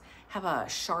hooks have a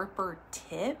sharper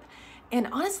tip. And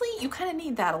honestly, you kind of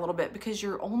need that a little bit because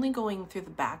you're only going through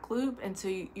the back loop. And so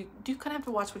you do kind of have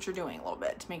to watch what you're doing a little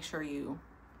bit to make sure you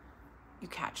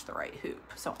catch the right hoop.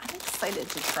 So I'm excited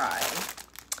to try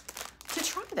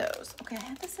those. Okay, I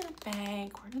had this in a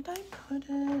bag. Where did I put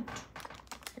it?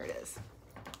 Here it is.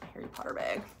 My Harry Potter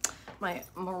bag. My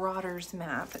Marauders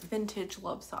map vintage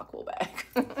love sock wool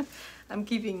bag. I'm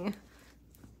keeping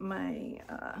my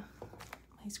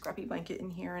my scrappy blanket in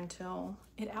here until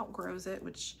it outgrows it,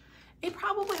 which it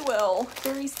probably will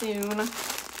very soon,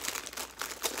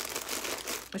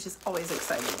 which is always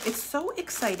exciting. It's so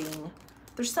exciting.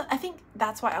 I think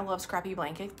that's why I love scrappy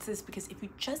blankets, is because if you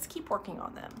just keep working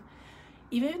on them,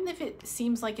 even if it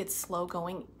seems like it's slow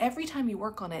going, every time you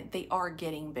work on it, they are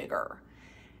getting bigger.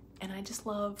 And I just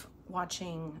love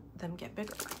watching them get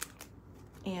bigger.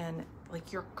 And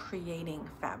like you're creating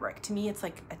fabric. To me, it's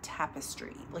like a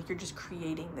tapestry. Like you're just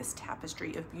creating this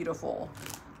tapestry of beautiful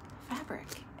fabric.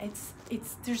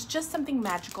 There's just something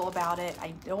magical about it. I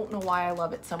don't know why I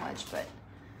love it so much, but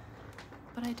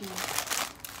I do.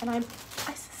 And I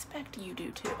suspect suspect you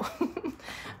do too.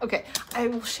 Okay, I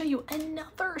will show you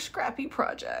another scrappy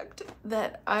project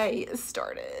that I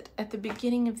started at the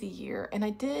beginning of the year. And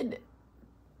I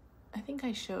think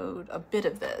I showed a bit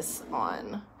of this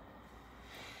on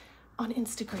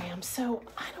Instagram. So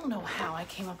I don't know how I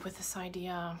came up with this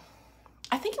idea.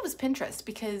 I think it was Pinterest,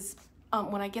 because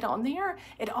when I get on there,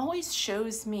 it always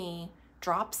shows me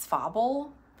Drops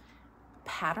Fauble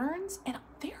patterns, and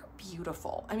they're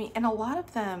beautiful. I mean, and a lot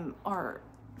of them are,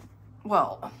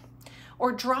 well,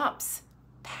 or Drops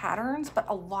patterns, but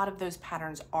a lot of those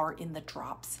patterns are in the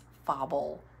Drops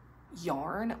Fauble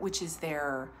yarn, which is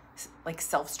their like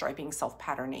self-striping,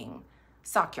 self-patterning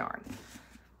sock yarn.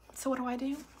 So what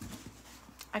do?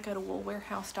 I go to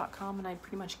woolwarehouse.com and I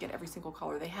pretty much get every single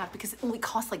color they have, because it only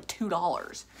costs like $2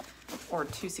 or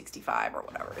 $2.65 or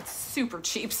whatever. It's super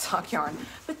cheap sock yarn,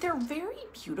 but they're very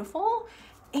beautiful,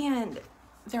 and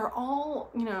they're all,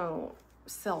 you know,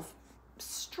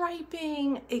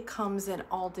 self-striping. It comes in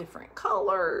all different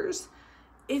colors.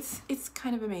 It's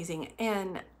kind of amazing,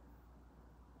 and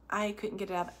I couldn't get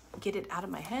it out of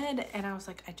my head, and I was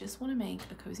like, I just want to make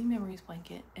a Cozy Memories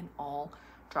blanket in all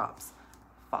Drops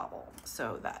Fauble.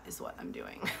 So that is what I'm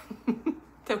doing.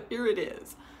 So here it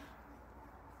is.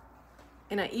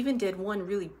 And I even did one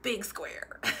really big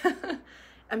square.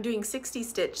 I'm doing 60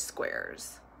 stitch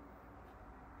squares,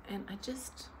 and I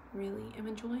just really am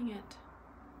enjoying it.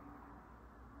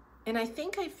 And I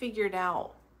think I figured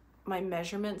out my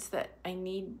measurements that I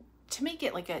need to make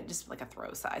it like just like a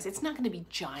throw size. It's not going to be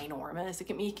ginormous. It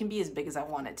can be as big as I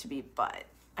want it to be, but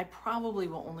I probably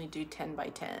will only do 10 by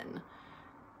 10.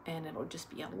 And it'll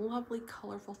just be a lovely,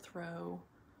 colorful throw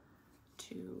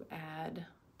to add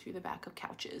to the back of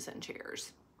couches and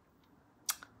chairs.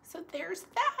 So there's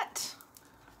that.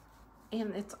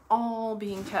 And it's all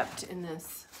being kept in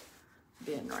this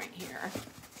bin right here.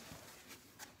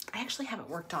 I actually haven't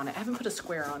worked on it. I haven't put a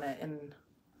square on it in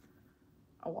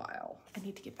a while. I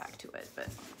need to get back to it, but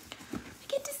I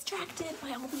get distracted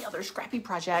by all the other scrappy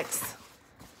projects.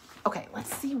 Okay,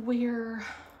 let's see where...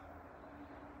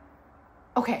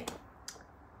 Okay,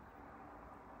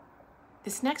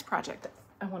 this next project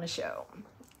I want to show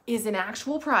is an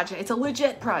actual project. It's a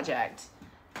legit project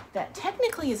that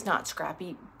technically is not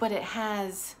scrappy, but it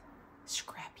has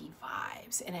scrappy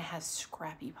vibes and it has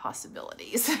scrappy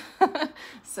possibilities.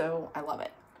 So I love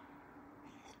it.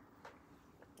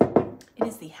 It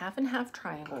is the Half and Half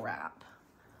Triangle Wrap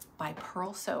by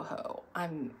Purl Soho.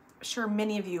 I'm sure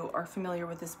many of you are familiar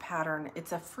with this pattern.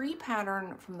 It's a free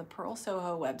pattern from the Purl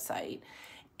Soho website,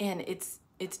 and it's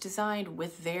designed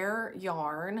with their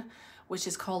yarn, which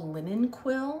is called Linen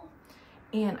Quill.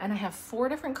 And I have 4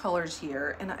 different colors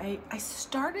here, and I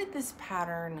started this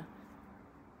pattern,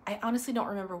 I honestly don't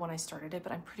remember when I started it,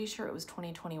 but I'm pretty sure it was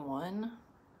 2021,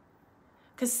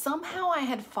 because somehow I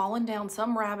had fallen down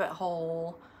some rabbit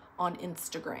hole on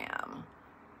Instagram.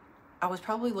 I was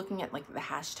probably looking at like the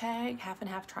hashtag Half and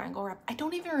Half Triangle Wrap. I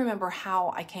don't even remember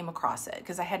how I came across it,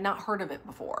 because I had not heard of it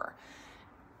before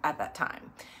at that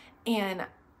time.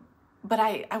 But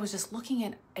I was just looking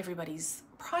at everybody's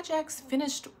projects,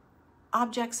 finished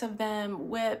objects of them,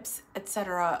 whips,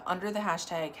 etc., under the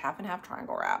hashtag Half and Half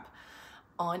Triangle Wrap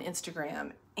on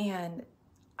Instagram, and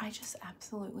I just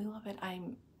absolutely love it.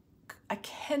 I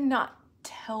cannot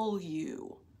tell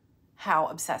you how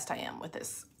obsessed I am with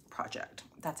this project.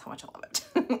 That's how much I love it.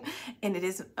 And it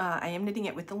is, I am knitting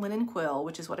it with the Linen Quill,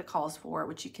 which is what it calls for,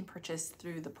 which you can purchase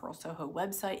through the Purl Soho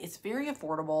website. It's very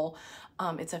affordable.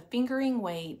 It's a fingering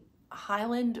weight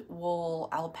Highland wool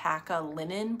alpaca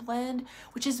linen blend,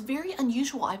 which is very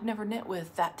unusual. I've never knit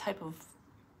with that type of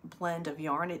blend of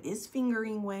yarn. It is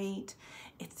fingering weight.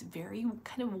 It's very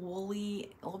kind of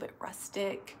woolly, a little bit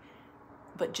rustic,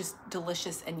 but just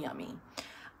delicious and yummy.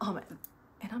 And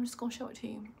I'm just gonna show it to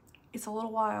you. It's a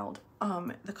little wild.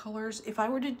 The colors, if I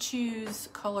were to choose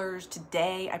colors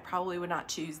today, I probably would not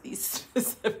choose these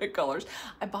specific colors.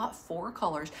 I bought 4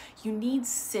 colors. You need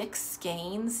 6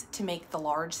 skeins to make the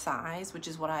large size, which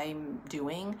is what I'm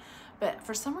doing. But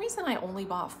for some reason, I only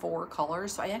bought 4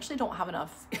 colors, so I actually don't have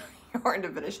enough yarn to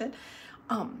finish it.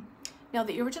 Now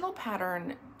the original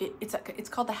pattern, it's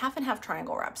called the Half and Half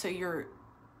Triangle Wrap. So you're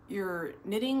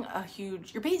knitting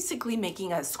you're basically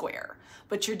making a square,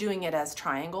 but you're doing it as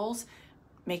triangles,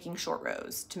 making short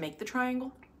rows to make the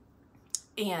triangle.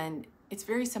 And it's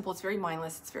very simple, it's very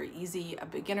mindless, it's very easy. A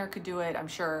beginner could do it, I'm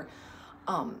sure.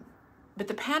 But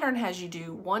the pattern has you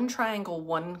do one triangle,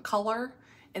 one color,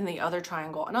 and the other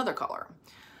triangle, another color.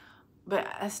 But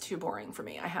that's too boring for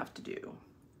me. I have to do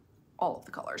all of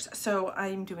the colors. So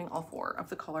I'm doing all 4 of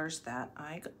the colors that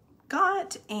I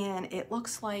got, and it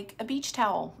looks like a beach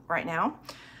towel right now.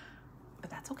 but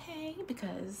that's okay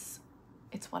because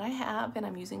it's what I have and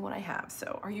I'm using what I have.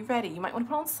 So are you ready? You might want to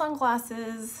put on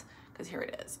sunglasses because here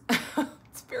it is.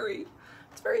 It's very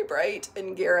bright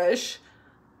and garish.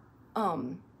 But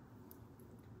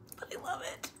I love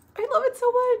it. I love it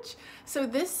so much. So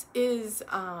this is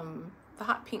the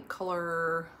hot pink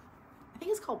color. I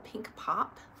think it's called Pink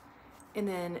Pop. And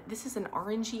then this is an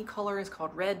orangey color. It's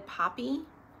called Red Poppy.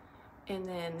 And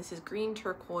then this is green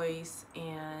turquoise,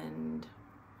 and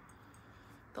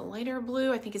the lighter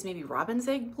blue I think is maybe robin's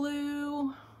egg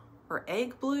blue or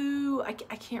egg blue. I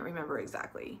can't remember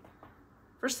exactly.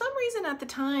 For some reason at the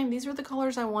time, these were the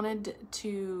colors I wanted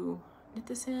to knit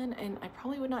this in, and I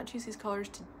probably would not choose these colors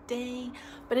today,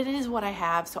 but it is what I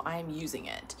have, so I'm using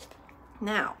it.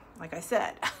 Now, like I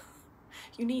said,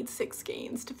 you need 6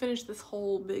 skeins to finish this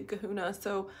whole big kahuna,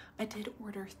 so I did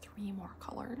order 3 more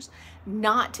colors.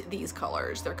 Not these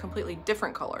colors, they're completely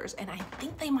different colors, and I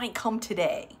think they might come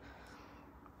today.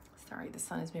 Sorry, the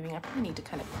sun is moving. I probably need to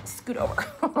kind of scoot over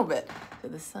a little bit so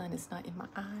the sun is not in my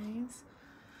eyes.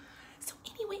 So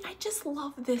anyway, I just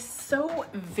love this so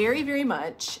very, very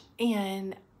much,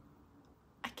 and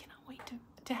I cannot wait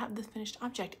to have this finished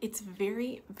object. It's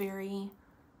very, very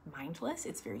mindless.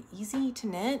 It's very easy to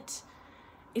knit.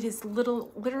 It is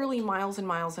literally miles and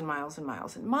miles and miles and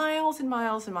miles and miles and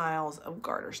miles and miles of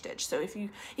garter stitch. So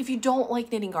if you don't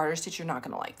like knitting garter stitch, you're not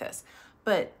gonna like this.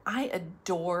 But I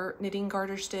adore knitting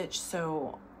garter stitch,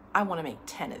 so I wanna make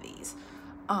 10 of these.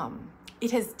 It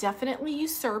has definitely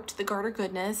usurped the Garter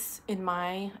Goodness in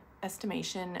my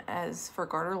estimation as for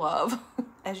Garter Love.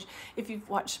 If you've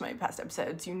watched my past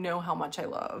episodes, you know how much I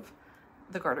love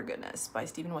the Garter Goodness by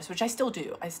Stephen West, which I still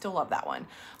do. I still love that one,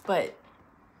 but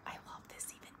I love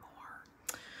this even more.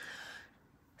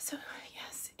 So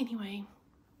yes, anyway,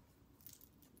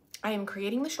 I am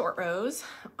creating the short rows.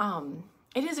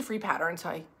 It is a free pattern, so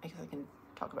I guess I can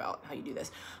talk about how you do this,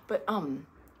 but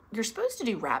you're supposed to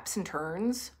do wraps and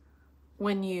turns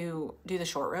when you do the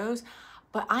short rows,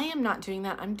 but I am not doing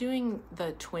that. I'm doing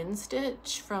the twin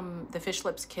stitch from the Fish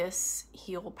Lips Kiss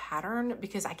heel pattern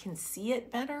because I can see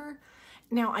it better.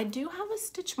 Now I do have a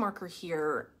stitch marker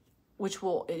here, which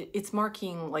it's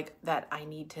marking like that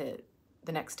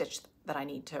the next stitch that I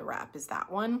need to wrap is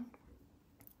that one.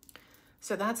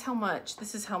 So that's how much,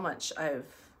 that's how many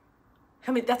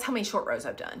short rows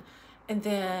I've done. And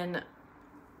then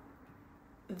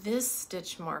this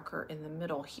stitch marker in the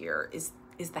middle here is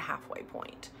the halfway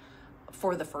point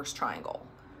for the first triangle.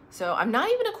 So I'm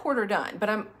not even a quarter done, but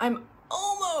I'm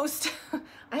almost,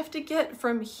 I have to get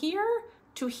from here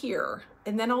to here,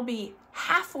 and then I'll be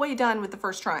halfway done with the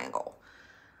first triangle.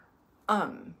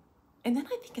 And then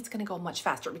I think it's gonna go much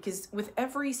faster because with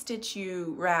every stitch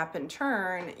you wrap and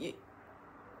turn,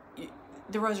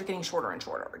 the rows are getting shorter and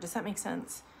shorter. Does that make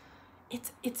sense?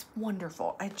 It's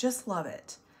wonderful. I just love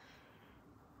it.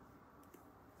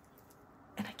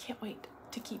 And I can't wait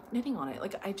to keep knitting on it.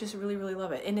 Like, I just really, really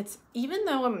love it. And it's, even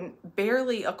though I'm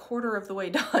barely a quarter of the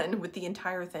way done with the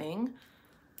entire thing,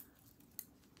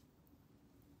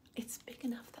 it's big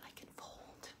enough that I can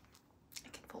fold. I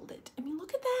can fold it. I mean,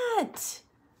 look at that.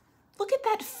 Look at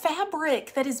that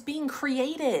fabric that is being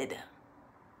created.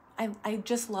 I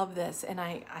just love this, and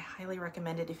I highly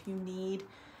recommend it if you need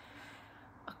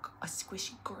a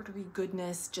squishy, gartery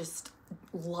goodness, just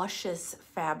luscious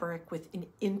fabric with an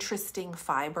interesting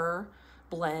fiber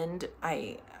blend.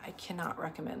 I cannot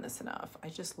recommend this enough. I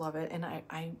just love it, and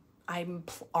I'm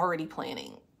already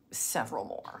planning several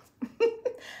more.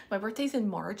 My birthday's in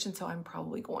March, and so I'm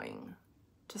probably going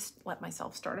to let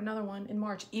myself start another one in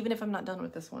March, even if I'm not done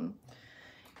with this one.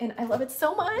 And I love it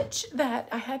so much that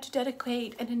I had to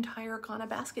dedicate an entire Ghana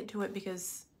basket to it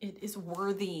because it is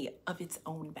worthy of its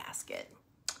own basket.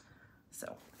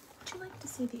 So, would you like to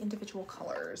see the individual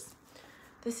colors?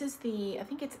 This is the, I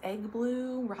think it's egg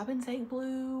blue, robin's egg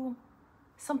blue,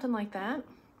 something like that.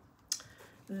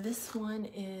 This one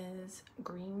is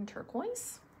green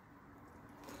turquoise.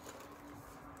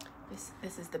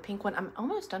 This is the pink one. I'm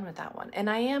almost done with that one. And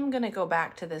I am gonna go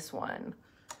back to this one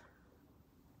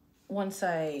once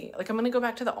I'm gonna go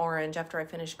back to the orange after I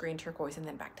finish green turquoise and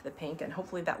then back to the pink, and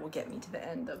hopefully that will get me to the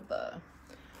end of the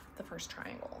first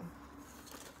triangle.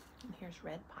 And here's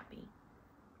Red Poppy.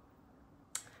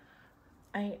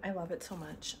 I love it so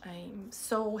much. I'm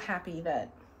so happy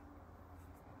that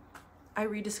I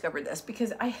rediscovered this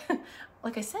because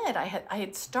like I said, I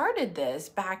had started this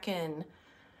back in,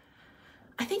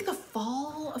 I think the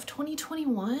fall of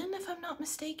 2021, if I'm not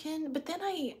mistaken. But then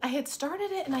I had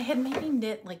started it and I had maybe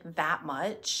knit like that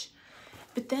much,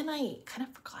 but then I kind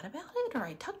of forgot about it, or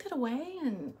I tucked it away,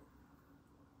 and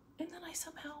then I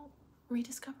somehow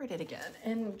rediscovered it again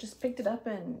and just picked it up,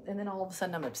 and then all of a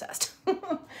sudden I'm obsessed.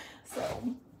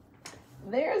 So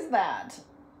there's that.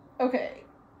 Okay,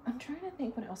 I'm trying to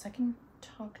think what else I can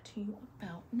talk to you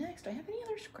about next. Do I have any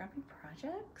other scrappy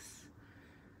projects?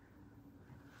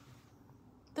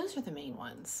 Those are the main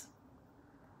ones.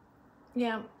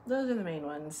 Yeah, those are the main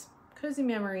ones. Cozy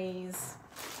Memories,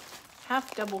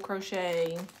 half double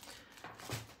crochet,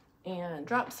 and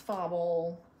Drops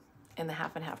Fobble, and the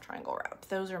half and half triangle wrap.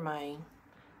 Those are my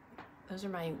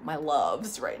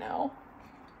loves right now.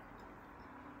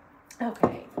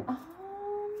 Okay.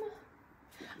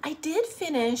 I did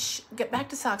finish, get back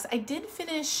to socks. I did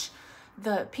finish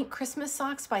the Pink Christmas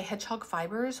socks by Hedgehog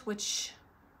Fibers, which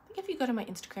I think if you go to my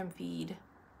Instagram feed,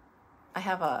 I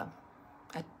have a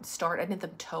start. I did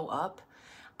them toe up.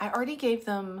 I already gave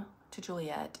them to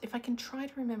Juliet. If I can try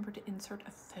to remember to insert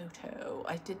a photo.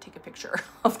 I did take a picture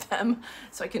of them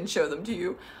so I can show them to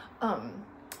you.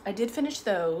 I did finish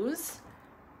those,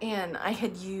 and I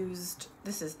had used,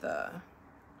 this is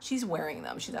she's wearing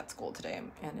them. She's at school today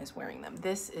and is wearing them.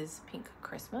 This is Pink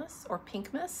Christmas or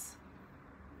Pinkmas.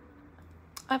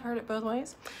 I've heard it both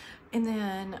ways. And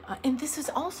then, and this is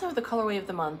also the colorway of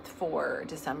the month for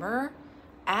December,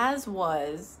 as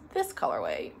was this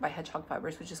colorway by Hedgehog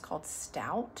Fibers, which is called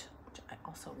Stout, which I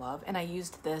also love. And I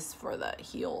used this for the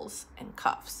heels and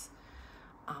cuffs.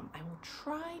 I will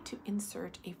try to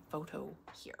insert a photo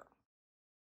here.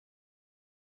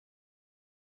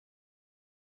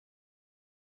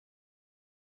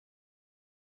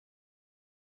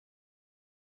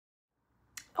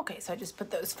 Okay, so I just put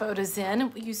those photos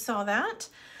in. You saw that.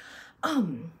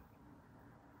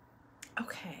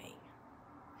 Okay.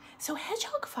 So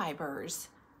Hedgehog Fibers,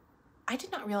 I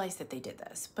did not realize that they did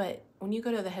this, but when you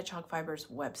go to the Hedgehog Fibers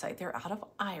website, they're out of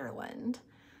Ireland,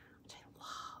 which I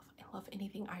love. I love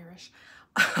anything Irish.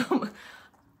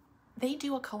 They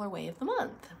do a colorway of the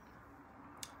month.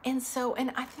 And so,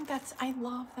 and I think I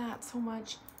love that so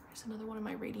much. There's another one of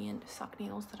my Radiant sock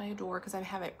needles that I adore because I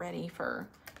have it ready for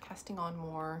casting on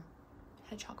more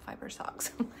Hedgehog Fiber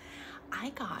socks. I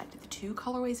got the 2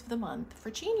 colorways of the month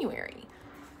for January.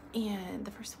 And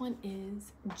the first one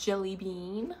is Jelly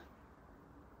Bean,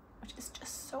 which is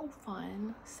just so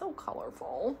fun, so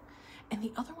colorful. And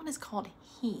the other one is called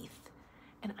Heath.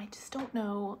 And I just don't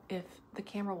know if the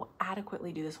camera will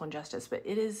adequately do this one justice, but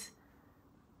it is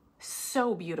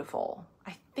so beautiful.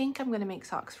 I think I'm gonna make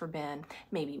socks for Ben,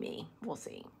 maybe me, we'll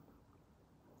see.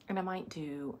 And I might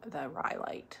do the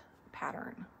Rhyolite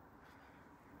pattern.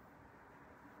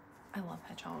 I love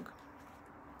Hedgehog.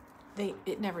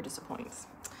 It never disappoints.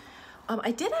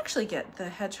 I did actually get the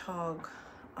Hedgehog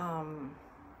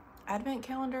advent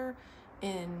calendar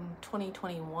in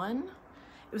 2021.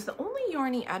 It was the only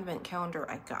Yarny advent calendar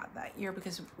I got that year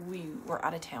because we were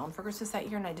out of town for Christmas that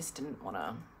year and I just didn't want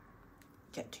to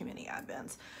get too many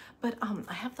advents. But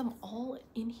I have them all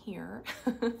in here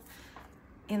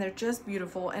and they're just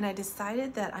beautiful. And I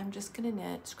decided that I'm just gonna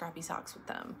knit scrappy socks with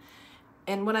them.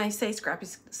 And when I say scrappy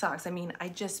socks, I mean I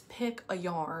just pick a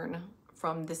yarn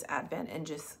from this advent and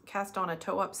just cast on a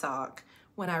toe up sock.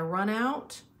 When I run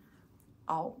out,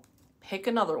 I'll pick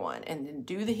another one and then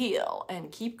do the heel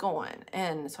and keep going.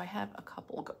 And so I have a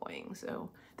couple going.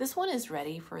 So this one is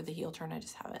ready for the heel turn. I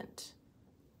just haven't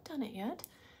done it yet.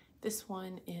 This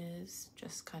one is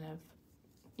just kind of,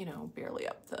 you know, barely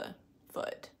up the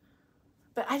foot.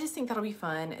 But I just think that'll be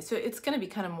fun. So it's gonna be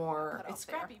kind of more, it's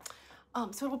scrappy.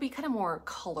 So it'll be kind of more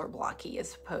color blocky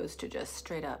as opposed to just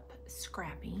straight up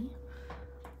scrappy,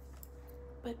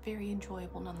 but very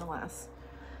enjoyable nonetheless.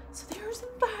 So there's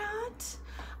that.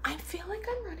 I feel like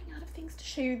I'm running out of things to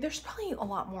show you. There's probably a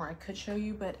lot more I could show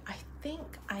you, but I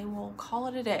think I will call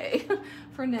it a day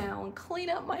for now and clean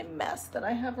up my mess that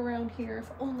I have around here. If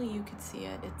only you could see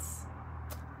it. It's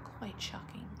quite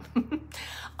shocking.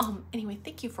 Anyway,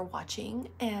 thank you for watching,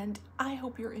 and I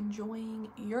hope you're enjoying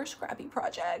your scrappy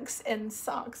projects and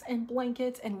socks and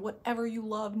blankets and whatever you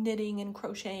love knitting and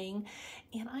crocheting.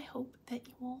 And I hope that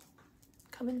you will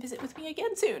come and visit with me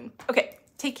again soon. Okay,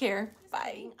 take care.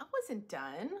 Bye. I wasn't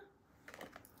done.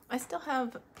 I still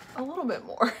have a little bit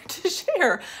more to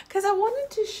share because I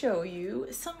wanted to show you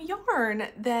some yarn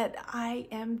that I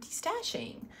am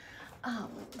destashing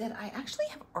that I actually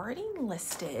have already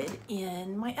listed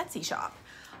in my Etsy shop,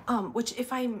 which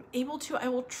if I'm able to, I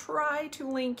will try to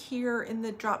link here in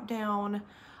the drop down.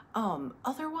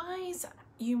 Otherwise,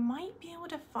 you might be able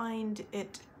to find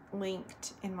it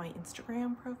linked in my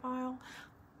Instagram profile.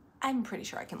 I'm pretty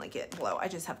sure I can link it below. I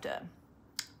just have to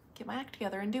get my act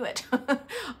together and do it. But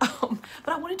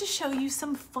I wanted to show you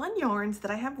some fun yarns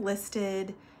that I have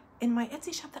listed in my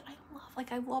Etsy shop that I love.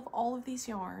 Like, I love all of these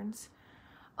yarns.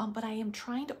 but I am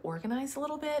trying to organize a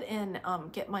little bit and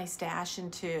get my stash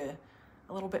into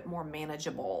a little bit more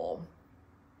manageable.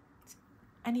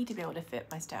 I need to be able to fit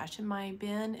my stash in my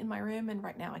bin in my room, and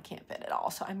right now I can't fit it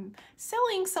all. So I'm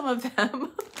selling some of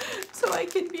them so I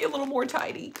can be a little more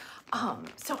tidy.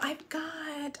 So I've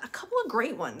got a couple of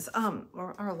great ones,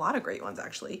 or a lot of great ones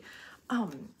actually.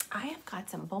 I have got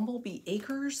some Bumblebee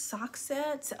Acres sock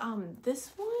sets.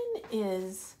 This one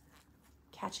is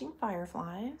Catching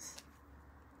Fireflies,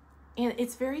 and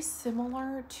it's very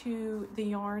similar to the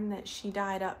yarn that she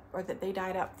dyed up, or that they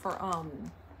dyed up for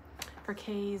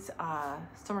Kay's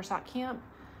summer sock camp,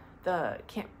 the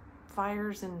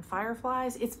Campfires and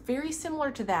Fireflies. It's very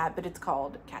similar to that, but it's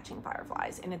called Catching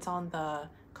Fireflies, and it's on the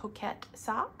Coquette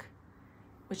sock,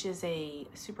 which is a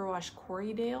superwash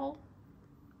Corriedale,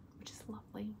 which is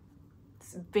lovely.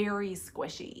 It's very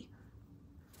squishy.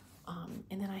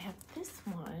 And then I have this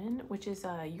one, which is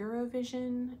a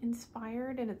Eurovision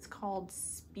inspired, and it's called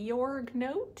Spjorg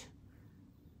Note.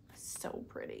 So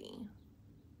pretty.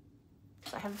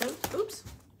 So I have those. Oops,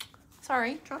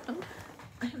 sorry, dropped them.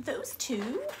 I have those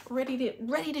two ready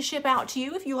to ship out to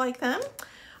you if you like them.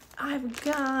 I've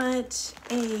got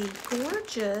a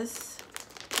gorgeous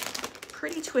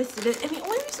Pretty Twisted, and the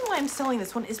only reason why I'm selling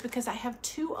this one is because I have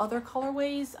two other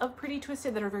colorways of Pretty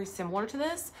Twisted that are very similar to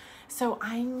this. So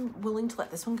I'm willing to let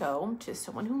this one go to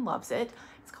someone who loves it.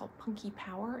 It's called Punky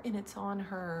Power, and it's on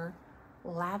her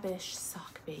Lavish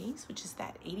sock base, which is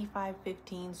that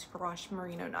 8515 superwash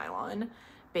merino nylon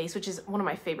base, which is one of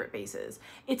my favorite bases.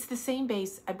 It's the same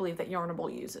base I believe that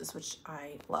Yarnable uses, which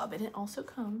I love, and it also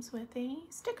comes with a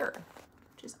sticker,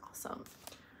 which is awesome.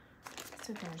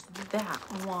 So there's that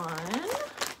one.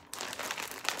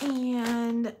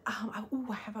 And I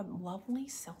have a lovely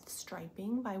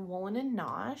self-striping by Woolen and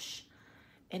Nosh,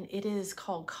 and it is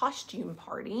called Costume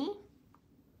Party.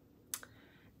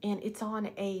 And it's on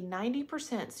a 90%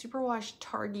 superwash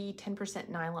Targhee 10%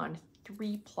 nylon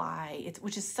 3-ply,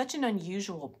 which is such an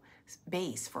unusual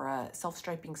base for a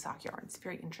self-striping sock yarn. It's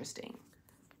very interesting.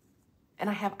 And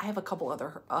I have a couple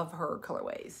other of her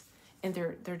colorways, and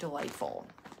they're delightful.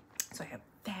 So I have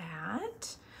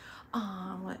that.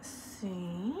 Let's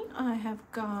see. I have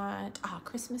got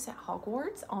Christmas at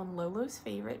Hogwarts on Lolo's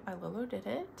Favorite by Lolo Did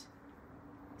It.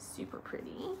 Super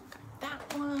pretty. Got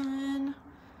that one.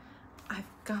 I've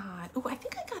got, I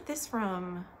think I got this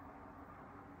from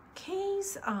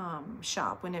Kay's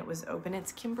shop when it was open.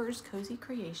 It's Kimber's Cozy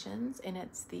Creations, and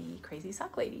it's the Crazy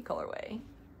Sock Lady colorway.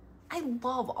 I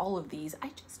love all of these.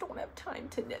 I just don't have time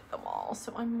to knit them all,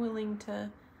 so I'm willing to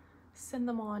send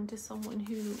them on to someone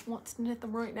who wants to knit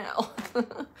them right now.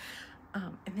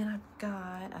 And then I've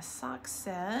got a sock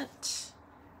set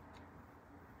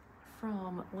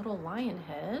from Little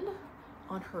Lionhead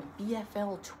on her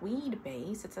BFL tweed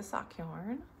base. It's a sock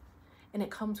yarn, and it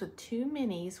comes with two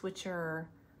minis, which are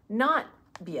not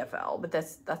BFL, but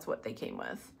that's what they came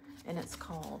with, and it's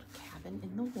called Cabin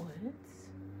in the Woods.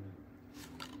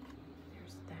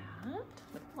 There's that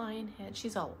with Lionhead.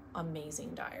 She's an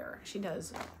amazing dyer. She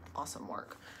does awesome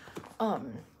work.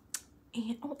 And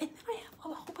then I have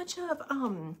a whole bunch of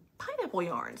pineapple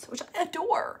yarns, which I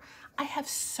adore. I have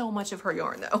so much of her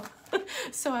yarn though.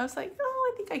 So I was like,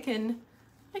 oh, I think I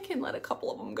can let a couple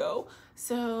of them go.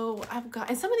 So I've got,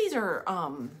 and some of these are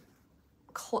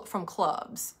from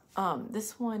clubs.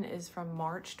 This one is from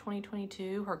March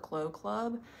 2022, her Glow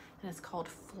Club, and it's called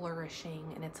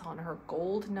Flourishing, and it's on her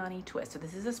Gold Nani Twist. So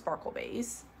this is a sparkle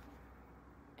base.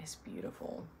 It's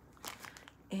beautiful.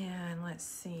 And let's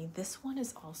see, this one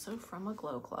is also from a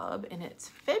Glow Club, and it's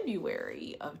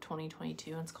February of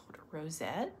 2022, and it's called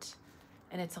Rosette,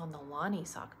 and it's on the Lonnie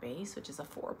sock base, which is a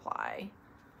 4-ply,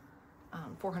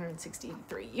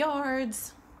 463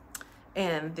 yards.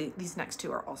 And these next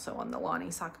two are also on the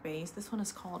Lonnie sock base. This one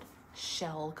is called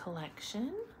Shell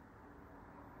Collection.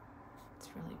 It's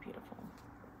really beautiful.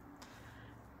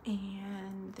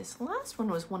 And this last one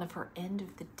was one of her End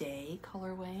of the Day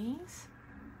colorways.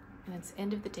 And it's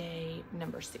End of the Day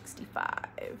number 65.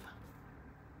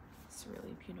 It's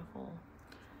really beautiful.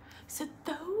 So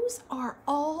those are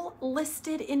all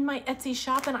listed in my Etsy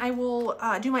shop, and I will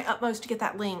do my utmost to get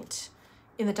that linked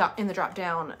in the drop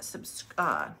down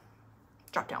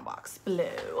box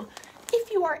below.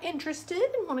 If you are interested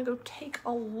and want to go take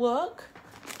a look,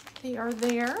 they are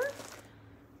there,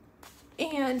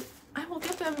 and I will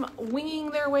get them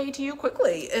winging their way to you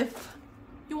quickly if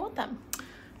you want them.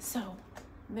 So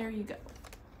there you go.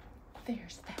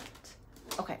 There's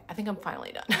that. Okay, I think I'm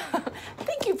finally done.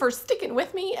 Thank you for sticking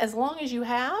with me as long as you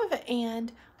have,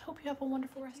 and I hope you have a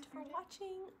wonderful rest of your day. Thank you for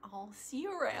watching. I'll see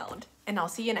you around, and I'll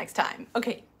see you next time.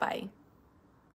 Okay, bye.